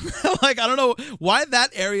 Like, I don't know why that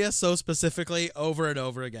area so specifically over and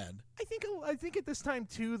over again. I think at this time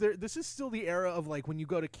too, this is still the era of like when you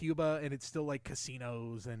go to Cuba and it's still like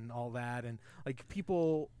casinos and all that, and like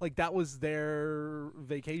people like that was their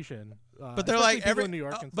vacation. But they're like in New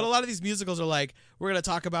York. But a lot of these musicals are like, we're gonna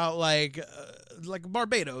talk about like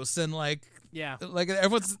Barbados and like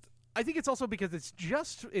everyone's. I think it's also because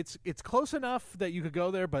it's close enough that you could go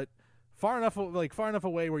there, but far enough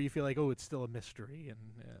away where you feel like, oh, it's still a mystery.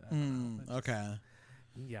 And okay,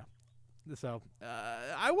 yeah. So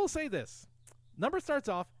I will say this: number starts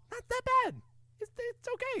off not that bad. It's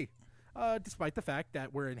okay, despite the fact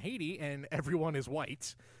that we're in Haiti and everyone is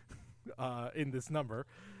white in this number.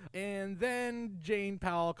 And then Jane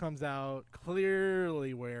Powell comes out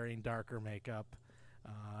clearly wearing darker makeup.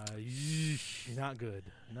 Not good.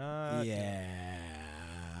 Not good.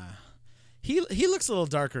 He looks a little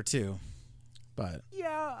darker too. But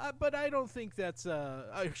yeah, but I don't think that's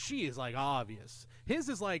she is like obvious. His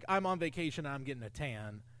is like, I'm on vacation, I'm getting a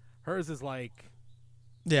tan. Hers is like,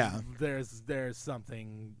 there's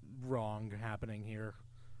something wrong happening here.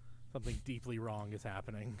 Something deeply wrong is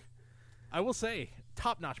happening. I will say,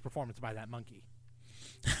 top-notch performance by that monkey.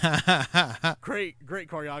 Great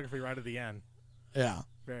choreography right at the end. Yeah,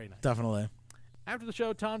 very nice. Definitely. After the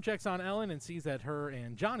show, Tom checks on Ellen and sees that her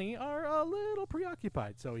and Johnny are a little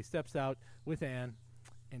preoccupied. So he steps out with Anne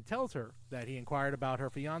and tells her that he inquired about her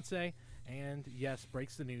fiancé and, yes,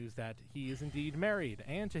 breaks the news that he is indeed married.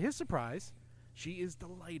 And to his surprise, she is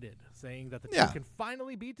delighted, saying that the two can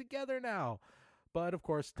finally be together now. But, of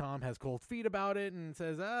course, Tom has cold feet about it and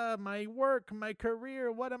says, my work, my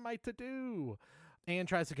career, what am I to do? Anne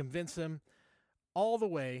tries to convince him. All the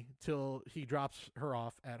way till he drops her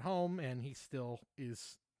off at home, and he still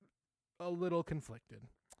is a little conflicted.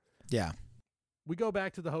 Yeah. We go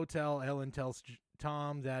back to the hotel. Ellen tells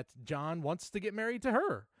Tom that John wants to get married to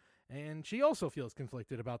her, and she also feels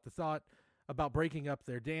conflicted about the thought about breaking up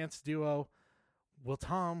their dance duo.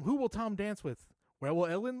 Who will Tom dance with? Where will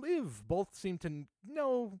Ellen live? Both seem to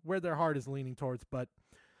know where their heart is leaning towards, but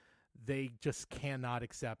they just cannot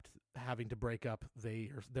accept having to break up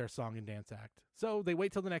their song and dance act. So they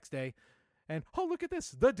wait till the next day, and look at this,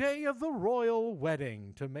 the day of the royal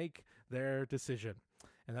wedding, to make their decision.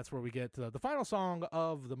 And that's where we get the final song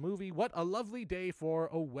of the movie, What a Lovely Day for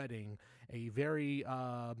a Wedding. A very,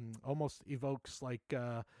 almost evokes like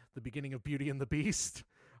the beginning of Beauty and the Beast,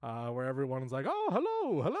 where everyone's like, oh,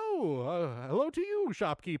 hello to you,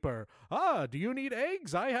 shopkeeper. Do you need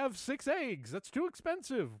eggs? I have 6 eggs. That's too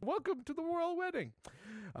expensive. Welcome to the royal wedding.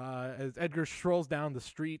 As Edgar strolls down the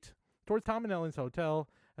street towards Tom and Ellen's hotel,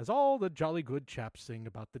 as all the jolly good chaps sing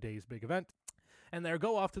about the day's big event. And they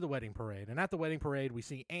go off to the wedding parade. And at the wedding parade, we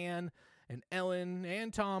see Anne and Ellen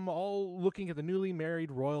and Tom all looking at the newly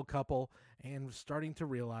married royal couple and starting to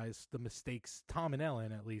realize the mistakes, Tom and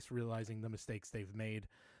Ellen at least, realizing the mistakes they've made.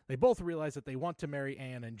 They both realize that they want to marry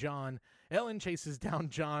Anne and John. Ellen chases down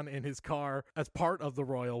John in his car as part of the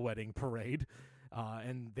royal wedding parade.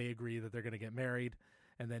 And they agree that they're going to get married.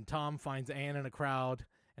 And then Tom finds Anne in a crowd,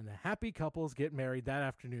 and the happy couples get married that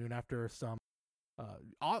afternoon after some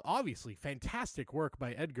obviously fantastic work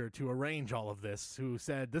by Edgar to arrange all of this, who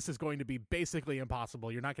said this is going to be basically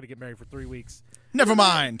impossible. You're not going to get married for 3 weeks. Never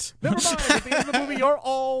mind. At the end of the movie, you're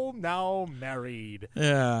all now married.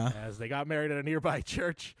 Yeah. As they got married at a nearby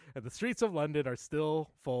church, and the streets of London are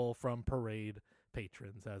still full from parade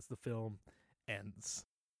patrons as the film ends.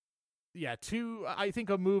 Yeah, two, I think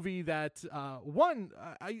a movie that, one,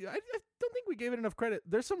 I don't think we gave it enough credit.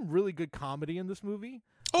 There's some really good comedy in this movie.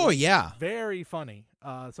 Oh, yeah. Very funny.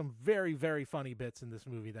 Some very, very funny bits in this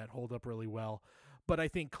movie that hold up really well. But I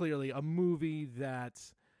think clearly a movie that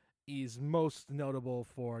is most notable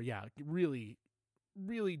for, really,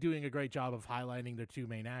 really doing a great job of highlighting their two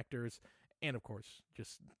main actors. And, of course,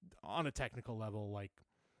 just on a technical level, like,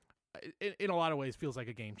 in a lot of ways feels like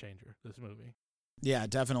a game changer, this movie. Yeah,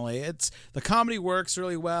 definitely. The comedy works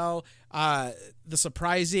really well. The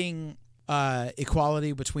surprising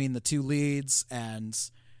equality between the two leads, and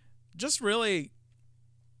just really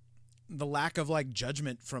the lack of like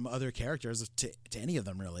judgment from other characters to any of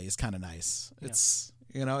them really is kind of nice. Yeah. It's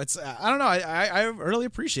I don't know. I really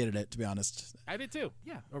appreciated it, to be honest. I did too.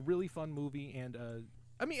 Yeah, a really fun movie, and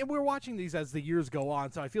I mean, we're watching these as the years go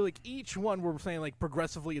on, so I feel like each one we're saying like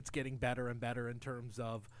progressively it's getting better and better in terms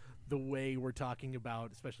of the way we're talking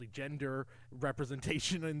about, especially gender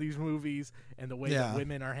representation in these movies, and the way that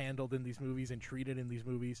women are handled in these movies and treated in these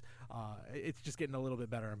movies. It's just getting a little bit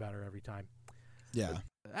better and better every time. Yeah.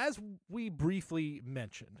 As we briefly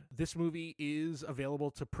mentioned, this movie is available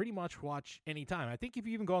to pretty much watch anytime. I think if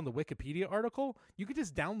you even go on the Wikipedia article, you could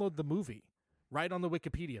just download the movie right on the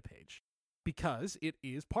Wikipedia page, because it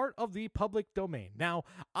is part of the public domain. Now,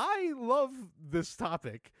 I love this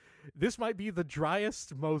topic. This might be the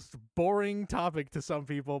driest, most boring topic to some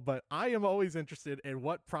people, but I am always interested in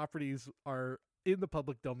what properties are in the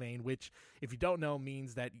public domain, which, if you don't know,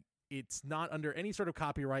 means that it's not under any sort of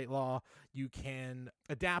copyright law. You can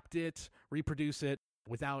adapt it, reproduce it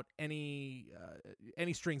without any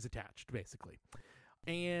strings attached, basically.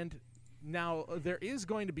 And now, there is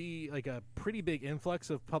going to be like a pretty big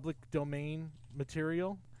influx of public domain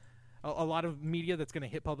material, a lot of media that's going to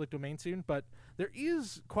hit public domain soon, but there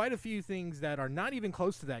is quite a few things that are not even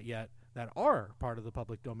close to that yet that are part of the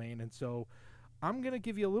public domain. And so I'm going to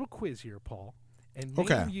give you a little quiz here, Paul, and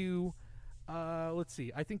name you, let's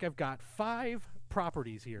see, I think I've got 5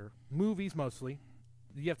 properties here, movies mostly.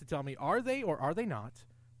 You have to tell me, are they or are they not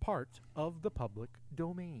part of the public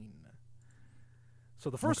domain? So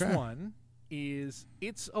the first one is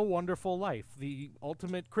It's a Wonderful Life, the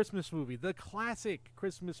ultimate Christmas movie, the classic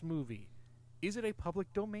Christmas movie. Is it a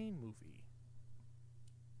public domain movie?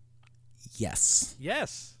 Yes.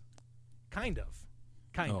 Yes. Kind of.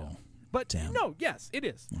 But damn. No, yes, it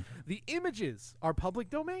is. The images are public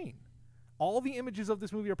domain. All the images of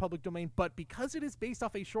this movie are public domain, but because it is based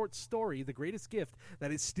off a short story, The Greatest Gift,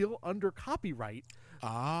 that is still under copyright,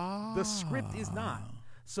 the script is not.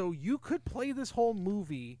 So you could play this whole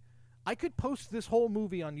movie. I could post this whole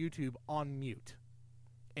movie on YouTube on mute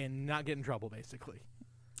and not get in trouble, basically.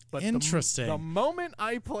 But interesting. The moment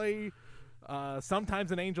I play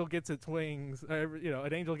Sometimes an Angel Gets Its Wings,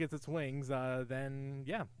 An Angel Gets Its Wings, then,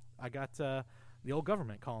 yeah, I got the old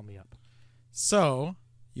government calling me up. So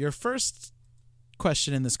your first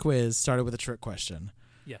question in this quiz started with a trick question.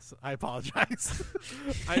 Yes, I apologize.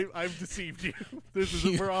 I've deceived you.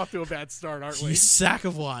 We're off to a bad start, aren't we? You sack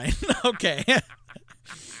of wine. Okay.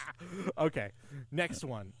 Okay, next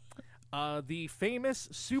one. The famous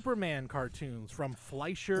Superman cartoons from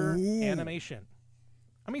Fleischer Animation.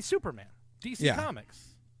 I mean, Superman. DC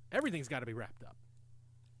Comics. Everything's got to be wrapped up.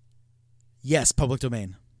 Yes, public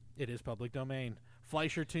domain. It is public domain.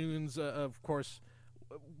 Fleischer Toons, of course,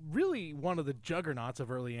 really one of the juggernauts of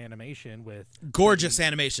early animation with gorgeous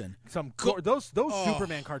animation. Those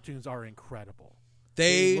Superman cartoons are incredible.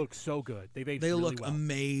 They look so good. They really look well.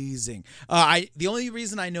 Amazing. The only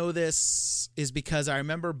reason I know this is because I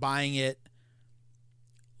remember buying it.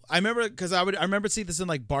 I remember seeing this in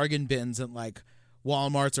like bargain bins at like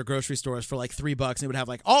Walmarts or grocery stores for like $3, and it would have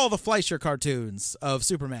like all the Fleischer cartoons of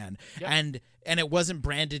Superman, and it wasn't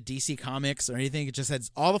branded DC Comics or anything. It just said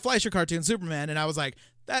all the Fleischer cartoons Superman, and I was like,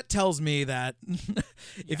 that tells me that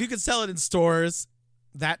if you could sell it in stores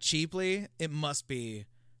that cheaply, it must be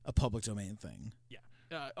a public domain thing. Yeah.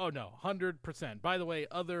 Oh no, 100%. By the way,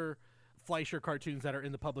 other Fleischer cartoons that are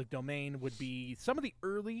in the public domain would be some of the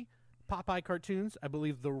early Popeye cartoons. I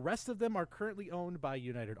believe the rest of them are currently owned by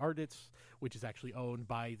United Artists, which is actually owned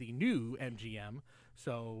by the new MGM.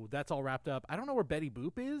 So that's all wrapped up. I don't know where Betty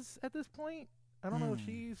Boop is at this point. I don't know if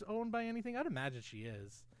she's owned by anything. I'd imagine she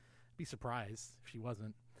is. Be surprised if she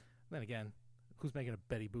wasn't. Then again, who's making a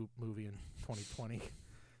Betty Boop movie in 2020?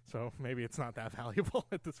 So maybe it's not that valuable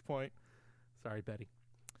at this point. Sorry, Betty.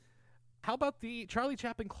 How about the Charlie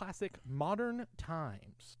Chaplin classic Modern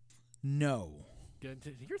Times? No.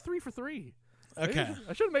 You're 3 for 3. Okay.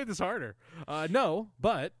 I should have made this harder. No,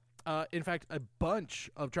 but In fact, a bunch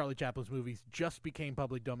of Charlie Chaplin's movies just became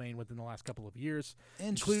public domain within the last couple of years,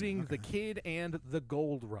 including The Kid and The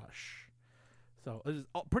Gold Rush. So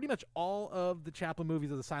pretty much all of the Chaplin movies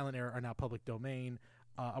of the silent era are now public domain.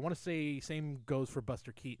 I want to say same goes for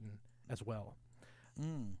Buster Keaton as well.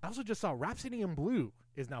 I also just saw Rhapsody in Blue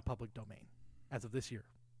is now public domain as of this year.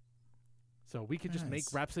 So we could just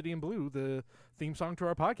make Rhapsody in Blue the theme song to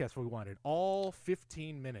our podcast if we wanted. All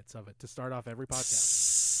 15 minutes of it to start off every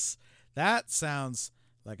podcast. That sounds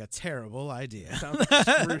like a terrible idea. Sounds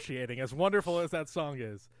excruciating. As wonderful as that song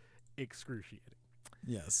is, excruciating.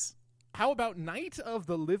 Yes. How about Night of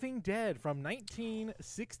the Living Dead from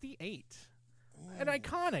 1968? An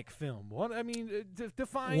iconic film.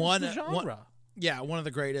 Defines the genre. One of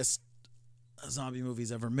the greatest zombie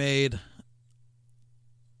movies ever made.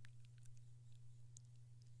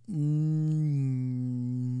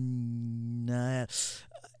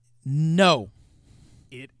 No.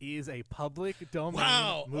 It is a public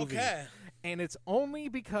domain movie. Okay. And it's only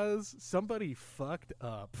because somebody fucked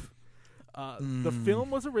up. The film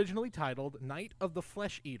was originally titled Night of the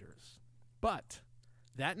Flesh Eaters, but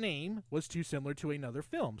that name was too similar to another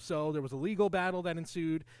film, so there was a legal battle that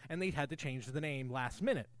ensued, and they had to change the name last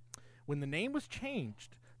minute. When the name was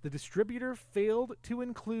changed, the distributor failed to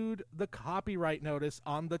include the copyright notice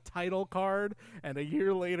on the title card, and a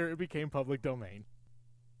year later it became public domain.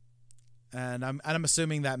 And I'm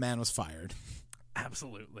assuming that man was fired.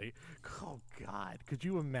 Absolutely. Oh, God. Could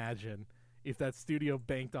you imagine if that studio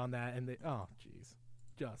banked on that and oh, jeez.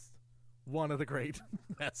 Just one of the great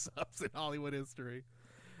mess-ups in Hollywood history.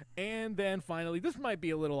 And then finally, this might be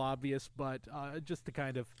a little obvious, but just to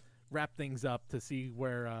kind of wrap things up to see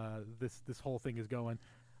where this whole thing is going.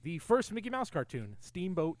 The first Mickey Mouse cartoon,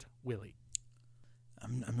 Steamboat Willie.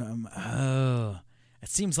 It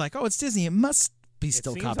seems like, it's Disney. It must be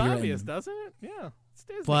still seems copyrighted. Obvious, doesn't it? Yeah, it's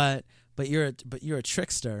Disney. But you're a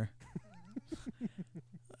trickster.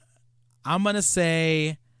 I'm gonna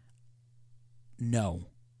say no.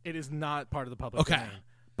 It is not part of the public domain.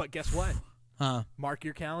 But guess what? Mark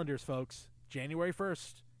your calendars, folks. January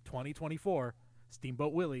 1st, 2024,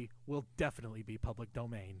 Steamboat Willie will definitely be public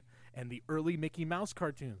domain. And the early Mickey Mouse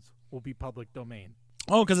cartoons will be public domain.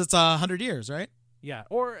 Oh, because it's 100 years, right? Yeah,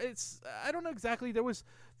 or I don't know exactly. There was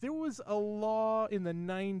a law in the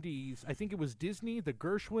 90s. I think it was Disney, the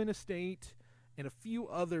Gershwin estate, and a few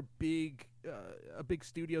other big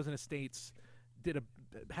studios and estates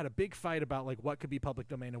had a big fight about like what could be public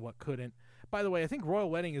domain and what couldn't. By the way, I think Royal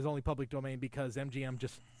Wedding is only public domain because MGM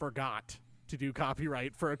just forgot to do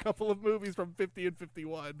copyright for a couple of movies from 50 and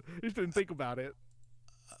 51. You didn't think about it.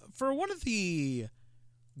 For one of the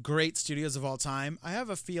great studios of all time, I have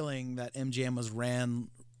a feeling that MGM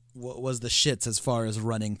was the shits as far as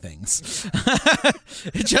running things.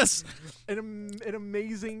 It just an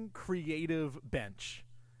amazing creative bench,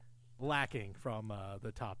 lacking from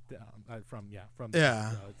the top down. It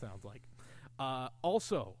sounds like.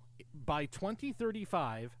 Also, by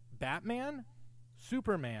 2035, Batman,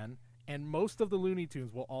 Superman, and most of the Looney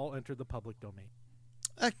Tunes will all enter the public domain.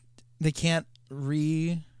 They can't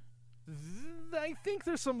I think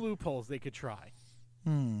there's some loopholes they could try.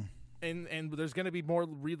 And there's going to be more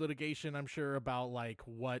relitigation, I'm sure, about like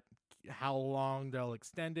how long they'll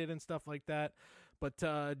extend it and stuff like that. But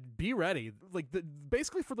be ready. Like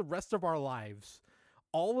basically for the rest of our lives,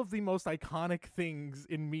 all of the most iconic things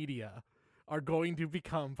in media are going to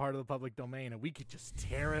become part of the public domain, and we could just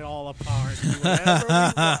tear it all apart, do whatever we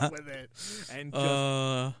want with it, and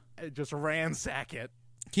just ransack it.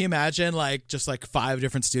 Can you imagine just 5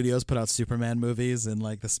 different studios put out Superman movies in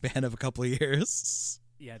like the span of a couple of years?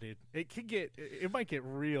 Yeah, dude. It might get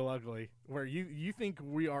real ugly where you think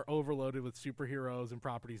we are overloaded with superheroes and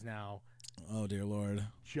properties now. Oh dear Lord.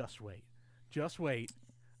 Just wait. Just wait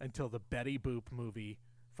until the Betty Boop movie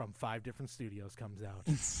from 5 different studios comes out.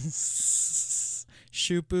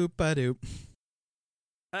 Shoop boop ba doop.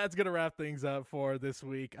 That's going to wrap things up for this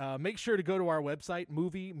week. Make sure to go to our website,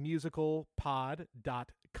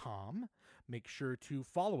 moviemusicalpod.com. Make sure to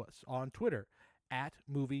follow us on Twitter at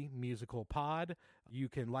 @MovieMusicalPod. You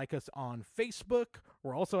can like us on Facebook.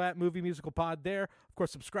 We're also at Movie Musical Pod there. Of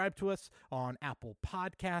course, subscribe to us on Apple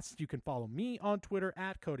Podcasts. You can follow me on Twitter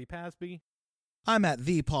at Cody Pasby. I'm at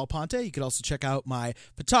the Paul Ponte. You could also check out my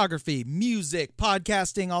photography, music,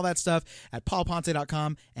 podcasting, all that stuff at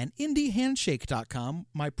paulponte.com and indiehandshake.com,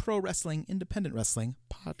 my pro wrestling, independent wrestling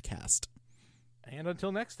podcast. And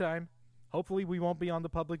until next time, hopefully we won't be on the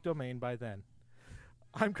public domain by then.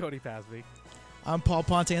 I'm Cody Pasby. I'm Paul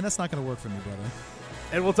Ponte, and that's not going to work for me, brother.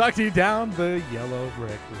 And we'll talk to you down the yellow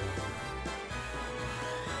brick road.